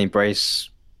and kind of embrace,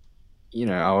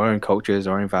 our own cultures,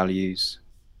 our own values.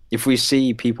 If we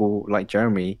see people like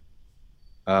Jeremy,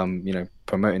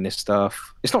 promoting this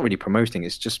stuff, it's not really promoting,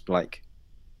 it's just like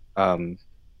um,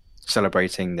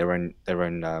 celebrating their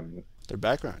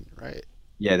background, right?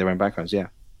 their own backgrounds. Yeah,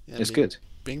 Yeah, and it's good.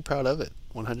 being proud of it,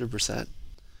 100%.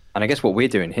 And I guess what we're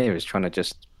doing here is trying to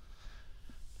just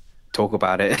talk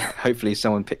about it. Hopefully,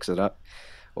 someone picks it up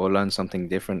or learns something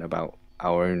different about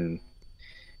our own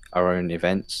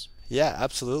events. Yeah,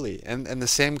 absolutely. And the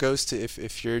same goes to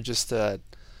if you're just uh,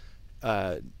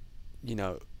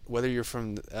 whether you're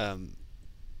from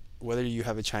whether you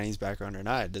have a Chinese background or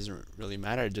not, it doesn't really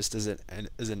matter. Just as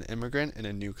an immigrant in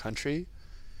a new country,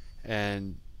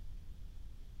 and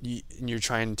you're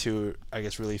trying to, I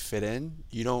guess, really fit in.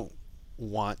 You don't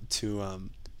want to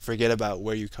forget about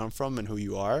where you come from and who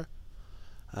you are.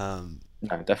 Um,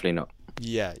 No, definitely not.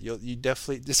 yeah, you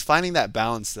definitely just finding that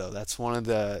balance though. That's one of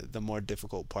the more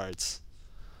difficult parts.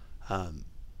 Um,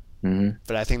 hmm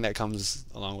but I think that comes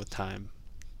along with time.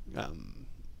 Um,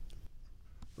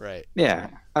 right. Yeah,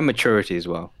 and maturity as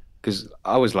well. Because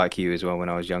I was like you as well when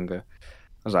I was younger.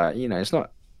 I was like, it's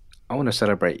not. I want to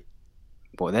celebrate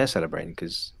what they're celebrating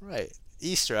because Right.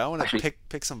 Easter, I want to actually,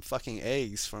 pick some fucking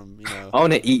eggs from. I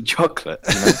want to eat chocolate.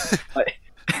 Like,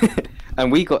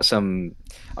 and we got some.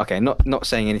 Okay, not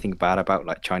saying anything bad about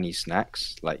like Chinese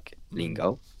snacks like Mhm.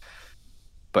 lingo,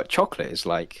 but chocolate is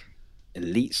like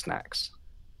elite snacks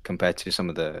compared to some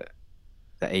of the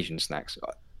Asian snacks.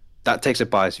 That takes a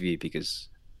biased view because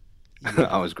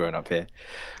I Yeah. was growing up here,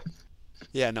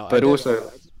 Yeah, no, but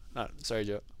also, sorry,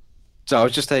 Joe. so I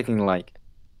was just taking like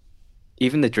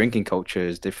even the drinking culture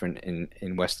is different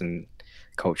in Western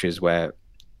cultures where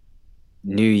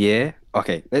New Year.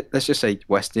 Okay, let's just say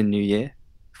Western New Year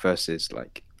versus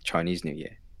like Chinese New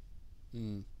Year.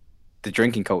 Mm. The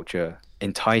drinking culture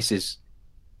entices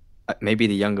maybe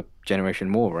the younger generation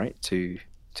more, right, to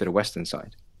the Western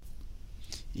side.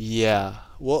 Yeah.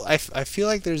 Well, I feel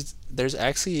like there's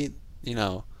actually, you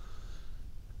know,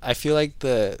 I feel like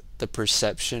the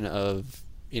perception of,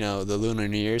 the Lunar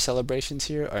New Year celebrations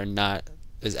here are not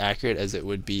as accurate as it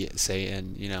would be, say,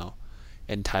 in,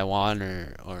 in Taiwan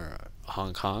or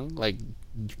Hong Kong. Like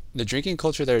the drinking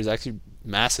culture there is actually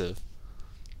massive,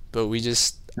 but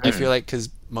I feel Mm. like because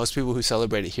most people who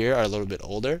celebrate it here are a little bit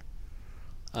older,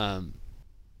 um,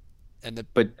 and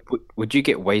But would you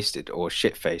get wasted or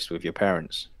shit faced with your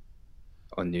parents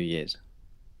on New Year's,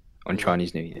 on well,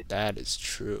 Chinese New Year? that is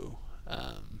true.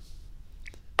 Um,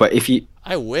 But if you,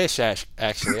 I wish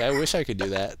actually, I wish I could do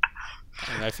that.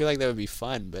 I feel like that would be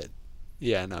fun, but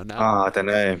yeah, no, I don't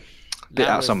know, bit not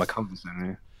outside my with comfort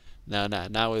zone. no,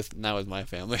 not with my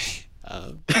family.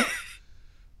 Um,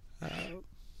 uh,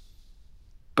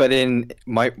 But in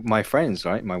my friends,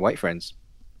 right, my white friends,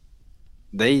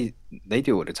 they do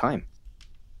it all the time.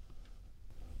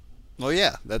 well,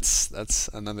 yeah, that's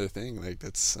another thing. Like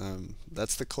that's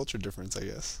the culture difference, I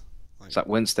guess. It's Like, like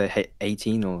once they're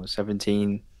 18 or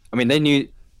 17. I mean, they knew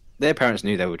their parents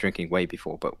knew they were drinking way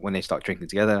before, but when they start drinking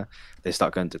together, they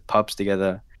start going to pubs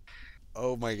together.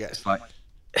 oh my God, It's like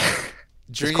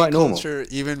it's drinking quite normal. culture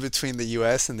even between the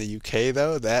U.S. and the U.K.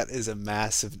 though, that is a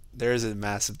massive. There is a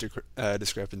massive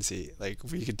discrepancy. Like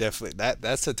we could definitely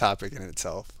that's a topic in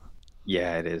itself.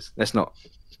 Yeah, it is. Let's not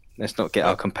get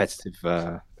our But competitive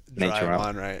nature drive out.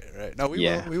 on, right, right. No, we will,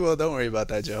 Yeah, we will. Don't worry about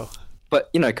that, Joe. but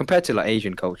compared to like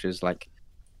Asian cultures, like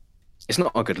it's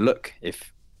not a good look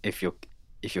if your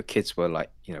if your kids were like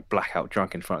blackout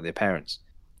drunk in front of their parents,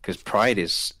 because pride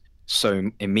is so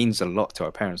it means a lot to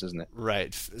our parents, isn't it?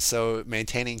 Right. So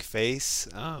maintaining face.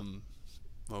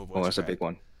 Oh, Oh, what's that's a crack? big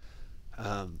one.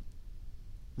 Um,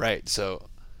 right. So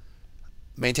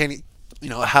maintaining,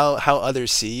 how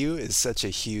others see you is such a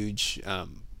huge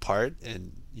part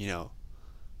in,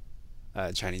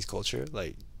 Chinese culture.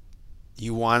 Like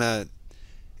you wanna,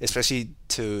 especially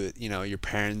to, your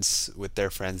parents with their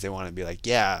friends, they want to be like,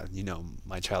 yeah,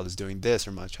 my child is doing this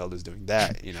or my child is doing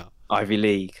that. Ivy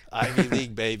League, Ivy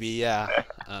League, baby. Yeah.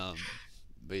 Um,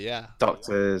 but yeah,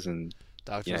 doctors, and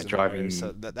doctors and lawyers. So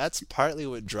driving. that's partly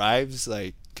what drives,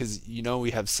 like, because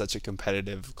we have such a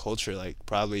competitive culture. Like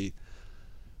probably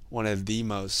one of the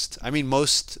most. I mean,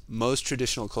 most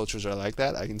traditional cultures are like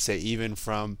that. I can say even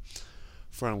from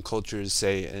cultures,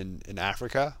 say in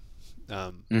Africa,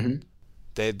 um, Hmm.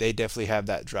 they definitely have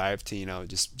that drive to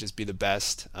just be the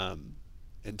best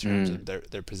in terms of Mm.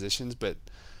 their positions. But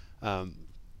um,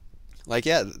 like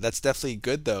yeah, that's definitely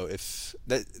good though. If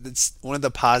that's one of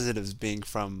the positives being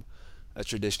from a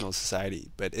traditional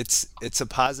society, but it's a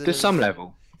To some positive,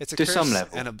 level, it's a to some curse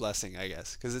and level, a blessing, I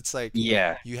guess, because it's like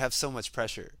yeah, you have so much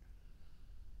pressure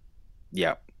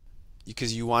yeah.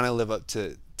 because you want to live up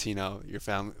to your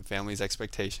family's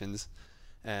expectations,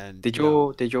 and Did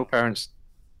your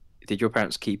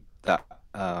parents keep that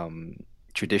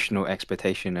traditional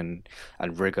expectation and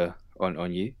rigor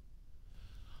on you,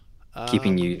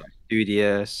 keeping um, you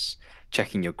studious,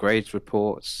 checking your grades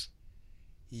reports,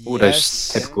 all those yes,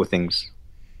 typical things?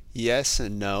 yes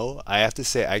and no. I have to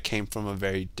say I came from a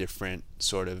very different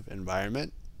sort of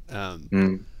environment. Um,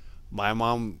 Mm. my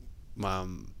mom,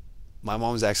 um, my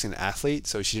mom was actually an athlete,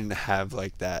 so she didn't have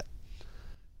like that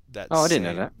Oh, I didn't know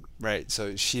same that. right.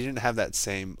 So she didn't have that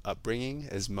same upbringing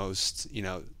as most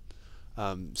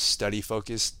study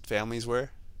focused families were.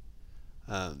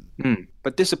 Um, Mm.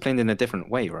 But disciplined in a different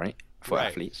way, right? For right,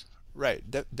 athletes. right,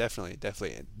 definitely.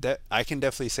 I can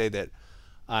definitely say that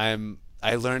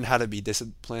I learned how to be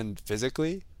disciplined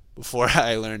physically before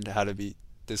I learned how to be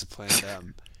disciplined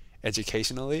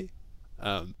educationally.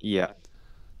 Um, Yeah.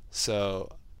 so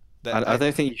that I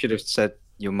don't think you should have said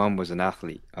your mum was an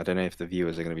athlete. I don't know if the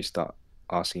viewers are going to be start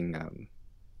asking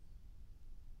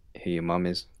who your mum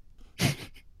is.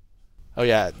 oh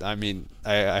yeah, I mean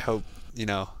I hope you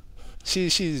know she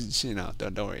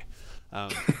don't worry.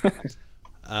 Um,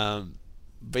 um,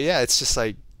 but yeah, it's just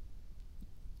like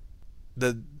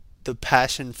the the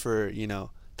passion for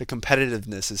the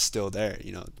competitiveness is still there.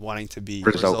 Wanting to be results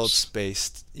Results.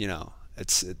 based.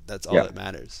 That's all Yeah. that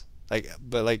matters. Like,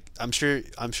 but like I'm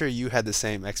sure you had the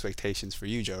same expectations for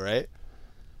you, Joe, right?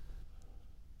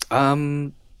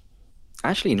 Um,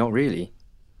 Actually, not really.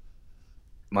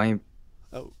 My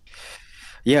Oh,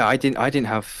 Yeah, I didn't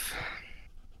have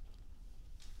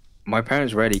my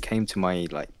parents rarely came to my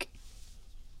like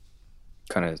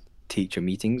kind of teacher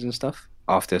meetings and stuff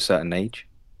after a certain age.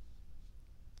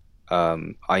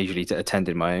 I usually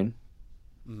attended my own.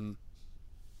 Hmm.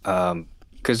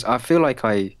 Because I feel like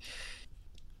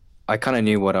I kind of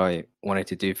knew what I wanted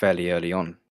to do fairly early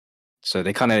on. So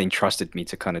they kind of entrusted me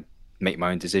to kind of make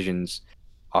my own decisions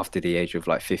after the age of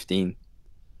like 15.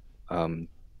 Um,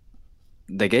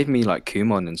 they gave me like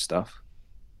Kumon and stuff.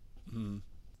 Hmm.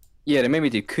 Yeah, they made me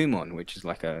do Kumon, which is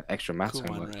like a extra maths Cool one,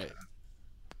 homework. right?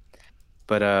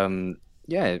 But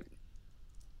yeah,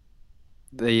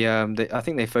 I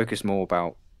think they focused more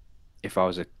about if I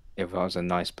was a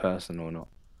nice person or not,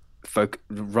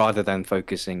 rather than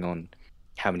focusing on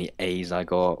how many A's I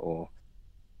got or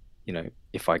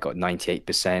if I got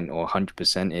 98% or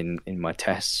 100% in my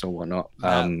tests or whatnot.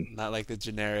 Not like the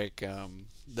generic, the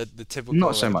Not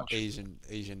typical so like much. Asian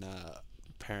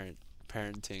parent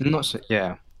parenting. Not so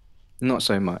yeah, not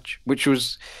so much, which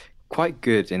was quite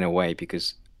good in a way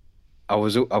because I've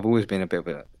always been a bit of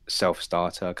a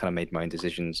self-starter. I kind of made my own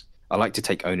decisions. I like to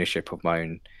take ownership of my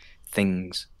own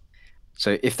things.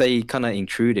 So if they kind of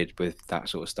intruded with that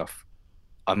sort of stuff,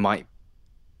 I might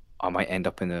I might end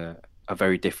up in a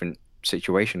very different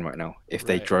situation right now if they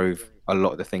Right, drove a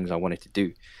lot of the things I wanted to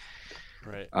do.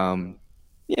 right. Um,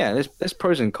 yeah, there's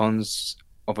pros and cons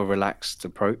of a relaxed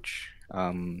approach.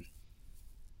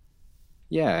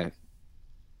 Yeah,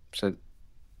 so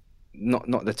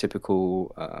not the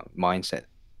typical mindset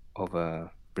of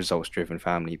a results-driven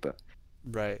family, but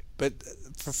Right. But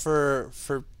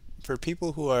for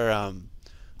people who are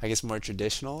I guess more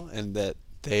traditional and that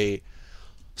they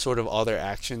sort of all their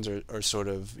actions are sort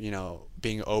of,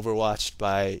 being overwatched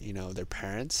by, their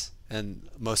parents and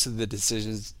most of the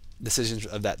decisions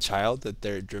of that child that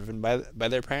they're driven by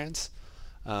their parents.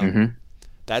 Um, hmm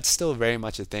that's still very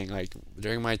much a thing. Like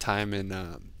during my time when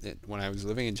I was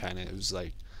living in China, it was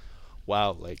like,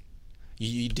 wow, like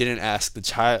you didn't ask the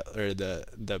child or the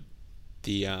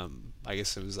I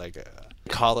guess it was like a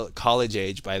college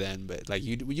age by then, but like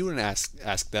you wouldn't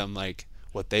ask them like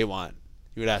what they want.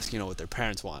 You would ask, what their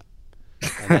parents want.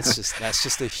 And that's just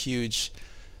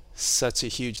such a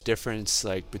huge difference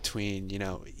like between,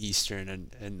 Eastern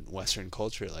and Western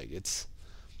culture. Like it's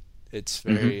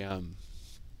hmm very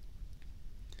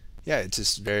yeah, it's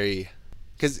just very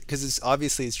because it's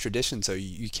obviously it's tradition, so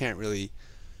you can't really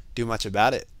do much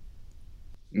about it.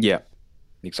 Yeah,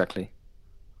 exactly.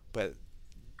 But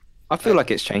I feel I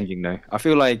like it's changing though. I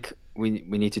feel like we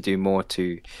need to do more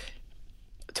to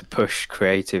push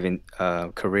creative in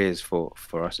careers for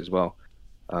us as well.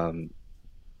 Um,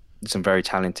 some very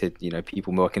talented,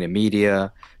 people working in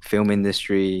media, film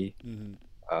industry, mhm.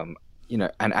 um,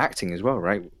 and acting as well,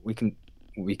 right?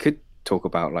 We could talk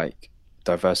about like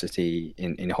diversity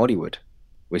in Hollywood.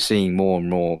 We're seeing more and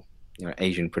more,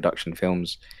 Asian production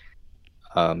films.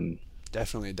 Um,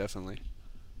 Definitely, definitely.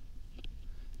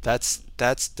 That's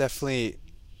definitely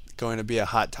going to be a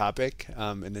hot topic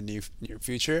in the near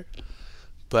future.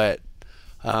 But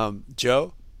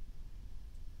Joe,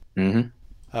 mhm.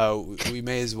 we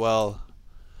may as well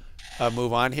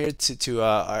move on here to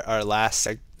our last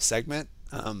segment,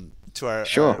 to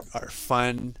Sure, our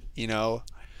fun,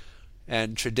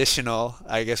 and traditional.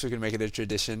 I guess we can make it a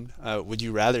tradition. Would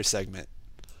you rather segment?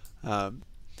 Um,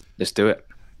 let's do it.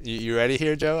 you ready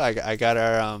here, Joe? I got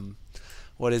our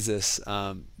what is this?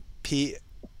 P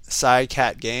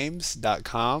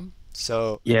PsyCatGames.com.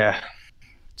 So Yeah,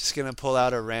 just gonna pull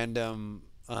out a random.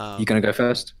 you gonna go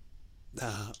first?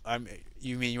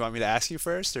 You mean you want me to ask you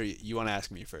first, or you want to ask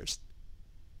me first?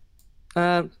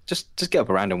 Just get up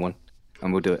a random one,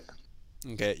 and we'll do it.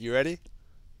 Okay, you ready?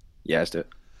 Yeah, let's do it.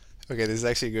 Okay, this is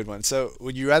actually a good one. So,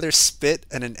 would you rather spit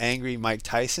at an angry Mike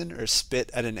Tyson or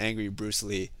spit at an angry Bruce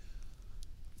Lee?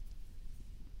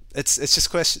 It's just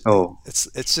question. Oh,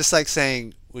 It's just like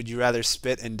saying, would you rather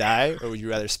spit and die, or would you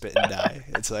rather spit and die?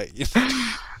 It's like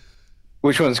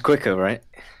which one's quicker, right?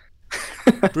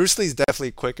 Bruce Lee's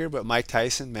definitely quicker, but Mike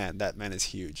Tyson, man, that man is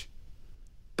huge.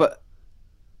 But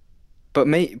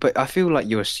but I feel like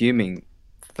you're assuming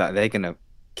that they're gonna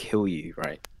kill you,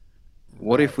 right?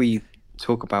 What if Right. we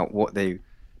talk about what they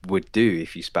would do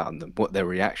if you spat on them, what their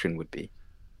reaction would be?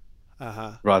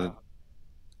 Uh-huh. Rather,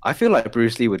 I feel like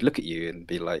Bruce Lee would look at you and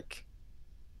be like,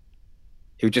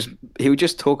 he would just he would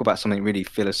just talk about something really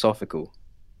philosophical,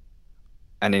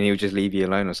 and then he would just leave you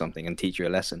alone or something and teach you a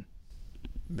lesson.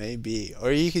 Maybe.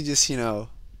 Or you could just,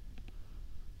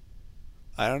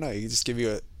 I don't know, you could just give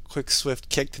you a quick swift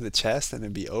kick to the chest and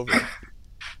it'd be over.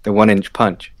 The 1 inch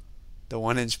punch. The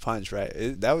 1 inch punch, right?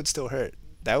 That would still hurt.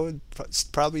 That would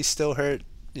probably still hurt,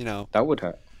 you know. That would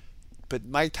hurt. But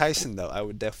Mike Tyson, though, I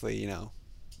would definitely,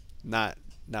 not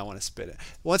not want to spit it.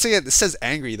 Once again, this says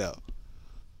angry though.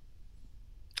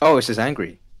 Oh, it says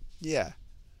angry. Yeah.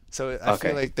 So I feel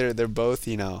Okay. like they're both,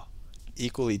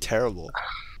 equally terrible.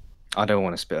 I don't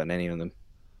want to spit on any of them.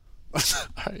 All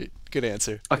right, good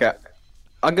answer. Okay,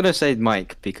 I'm gonna say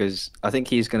Mike because I think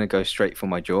he's gonna go straight for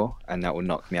my jaw, and that will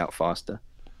knock me out faster.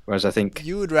 Whereas I think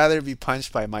You would rather be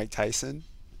punched by Mike Tyson,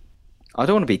 I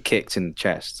don't want to be kicked in the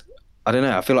chest. I don't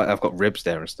know. I feel like I've got ribs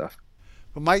there and stuff.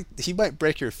 but Mike he might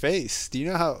break your face. Do you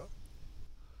know how?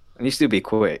 And you still be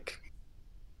quick.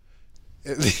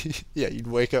 Yeah, you'd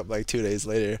wake up like 2 days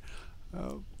later.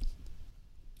 Um,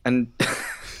 And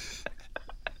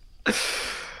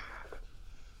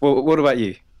well, what about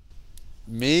you?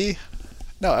 Me?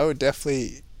 No, I would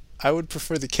definitely. I would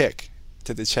prefer the kick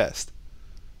to the chest.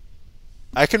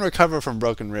 I can recover from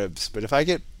broken ribs, but if I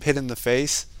get hit in the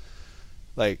face,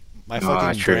 like my Ah,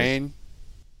 fucking true. brain,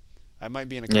 I might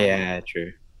be in a coma. Yeah,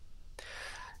 true.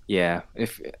 Yeah,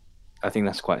 if I think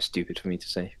that's quite stupid for me to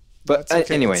say. No, But it's okay.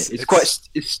 anyway, it's quite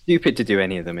it's stupid to do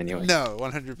any of them anyway. No,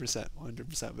 100%,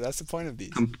 100%. But that's the point of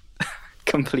these, Com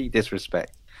Complete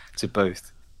disrespect to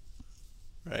both.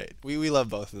 right? We love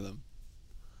both of them.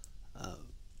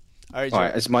 Um, all right, All Joe.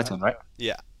 right, it's my turn, right?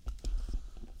 Yeah.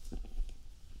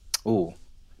 Oh,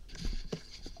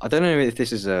 I don't know if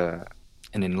this is a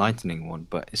an enlightening one,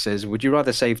 but it says, "Would you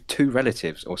rather save two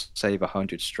relatives or save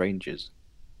 100 strangers?"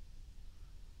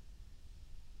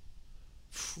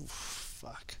 Phew,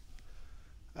 fuck.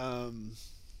 Um,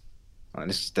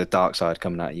 This is the dark side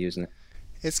coming out of you, isn't it?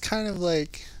 it's kind of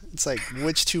like it's like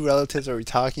which two relatives are we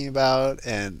talking about,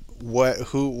 and what,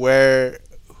 who, where,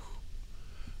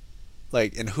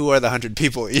 like, and who are the 100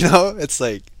 people? It's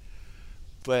like,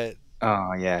 but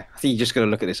Oh yeah, I think you just got to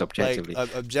look at this like objectively.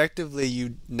 objectively,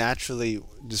 you naturally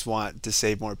just want to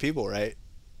save more people, right?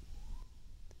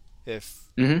 If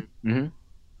Hmm.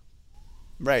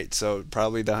 right, so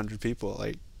probably the 100 people,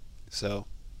 like, so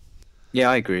Yeah,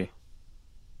 I agree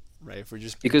right. If we're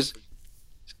just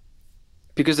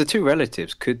because the two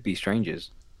relatives could be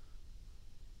strangers,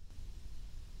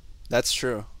 that's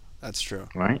true, that's true,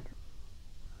 right?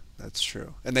 that's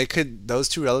true, and those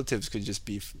two relatives could just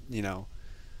be,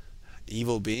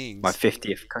 evil My beings,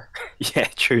 50th. Yeah,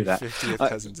 true your that. 50th Uh,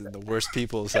 cousins and the worst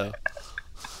people. So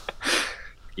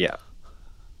yeah.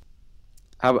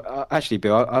 Actually,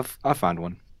 Bill, I found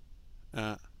one.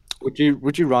 uh, Would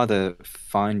you rather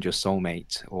find your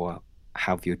soulmate or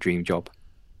have your dream job?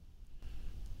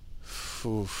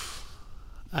 oof.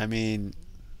 I mean,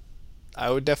 I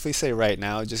would definitely say right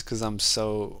now, just because I'm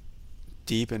so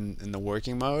deep in the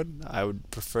working mode, I would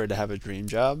prefer to have a dream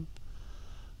job.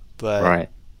 But Right.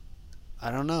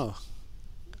 I don't know.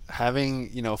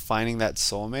 Having, finding that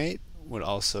soulmate would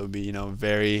also be,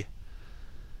 very,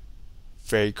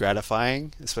 very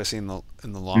gratifying, especially in the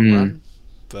long Mm. run.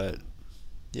 But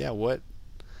yeah, what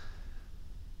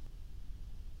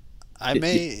I Y-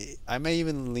 y- may I may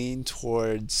even lean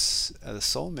towards a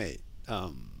soulmate.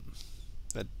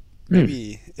 But mm.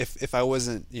 maybe if I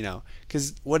wasn't,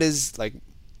 because what is like,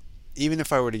 even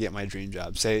if I were to get my dream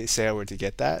job, say I were to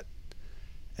get that,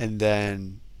 and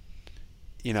then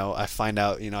I find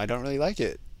out I don't really like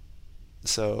it.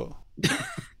 So,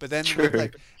 but then with True.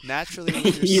 like naturally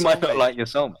with your You might not soulmate, like your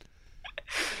soulmate.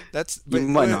 that's You but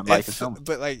might not like your if soulmate.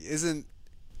 but like isn't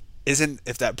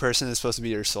if that person is supposed to be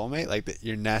your soulmate, like that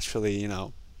you're naturally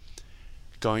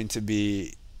going to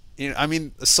be, I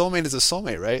mean, a soulmate is a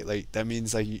soulmate, right? Like that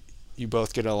means like you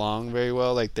both get along very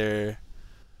well, like they're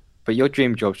But your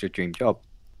dream job's your dream job.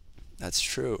 that's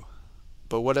true.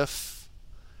 But what if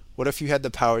you had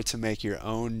the power to make your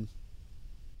own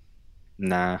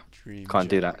Nah, dream can't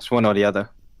do that. job? It's one or the other.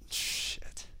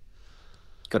 Shit.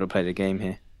 Got to play the game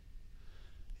here.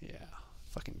 Yeah,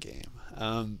 fucking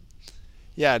game.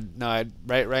 Yeah, no,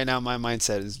 right now my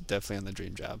mindset is definitely on the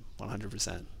dream job,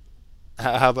 100%.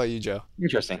 How about you, Joe?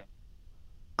 Interesting.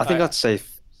 I All think right, I'd say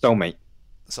soulmate.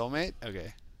 soulmate.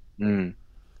 Okay, Mm.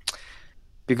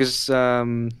 Because you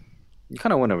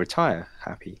kind of want to retire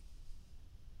happy,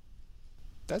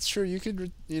 that's true. You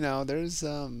could, there's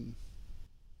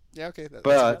yeah, okay,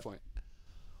 that's a good but point.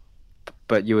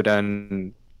 you would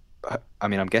earn. I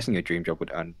mean, I'm guessing your dream job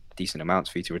would earn decent amounts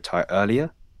for you to retire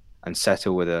earlier and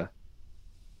settle with a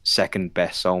second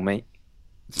best soulmate,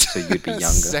 so you'd be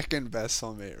younger. Second best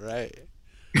soulmate, right?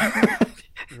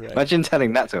 Right. Imagine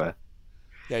telling that to her.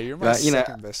 Yeah, you're my But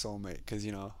second best soulmate because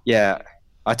yeah,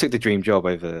 I took the dream job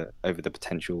over the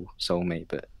potential soulmate,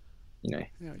 but you know,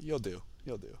 you'll do,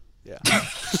 you'll do. Yeah.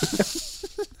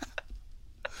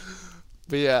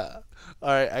 But yeah, all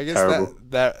right. I guess that terrible.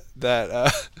 that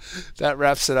that that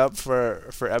wraps it up for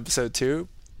episode two.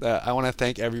 I want to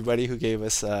thank everybody who gave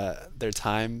us their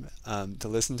time to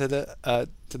listen to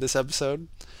this episode.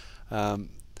 Um,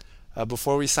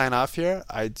 Before we sign off here,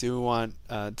 I do want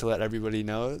to let everybody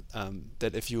know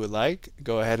that if you would like,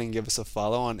 go ahead and give us a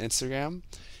follow on Instagram.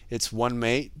 It's one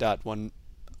mate dot one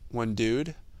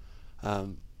dude.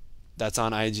 Um, that's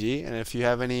on IG. And if you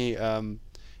have any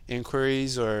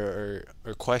inquiries or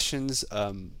questions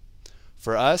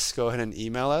for us, go ahead and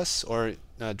email us or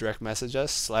direct message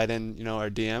us. Slide in, our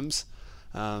DMs.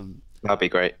 Um, That'd be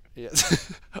great.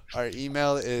 yes, our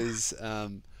email is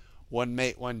one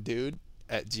mate one dude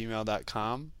at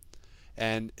gmail.com.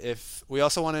 And if we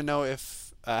also want to know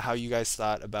if how you guys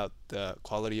thought about the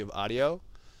quality of audio.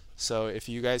 So if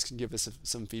you guys can give us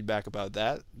some feedback about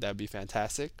that, that'd be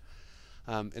fantastic.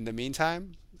 In the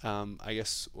meantime, I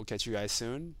guess we'll catch you guys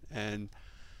soon. And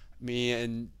me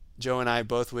and Joe and I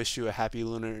both wish you a happy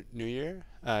Lunar New Year.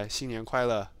 新年快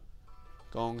乐，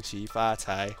恭喜发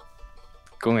财。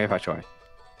恭喜发财.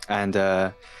 And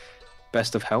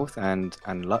best of health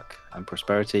and luck and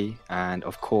prosperity and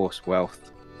of course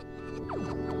wealth.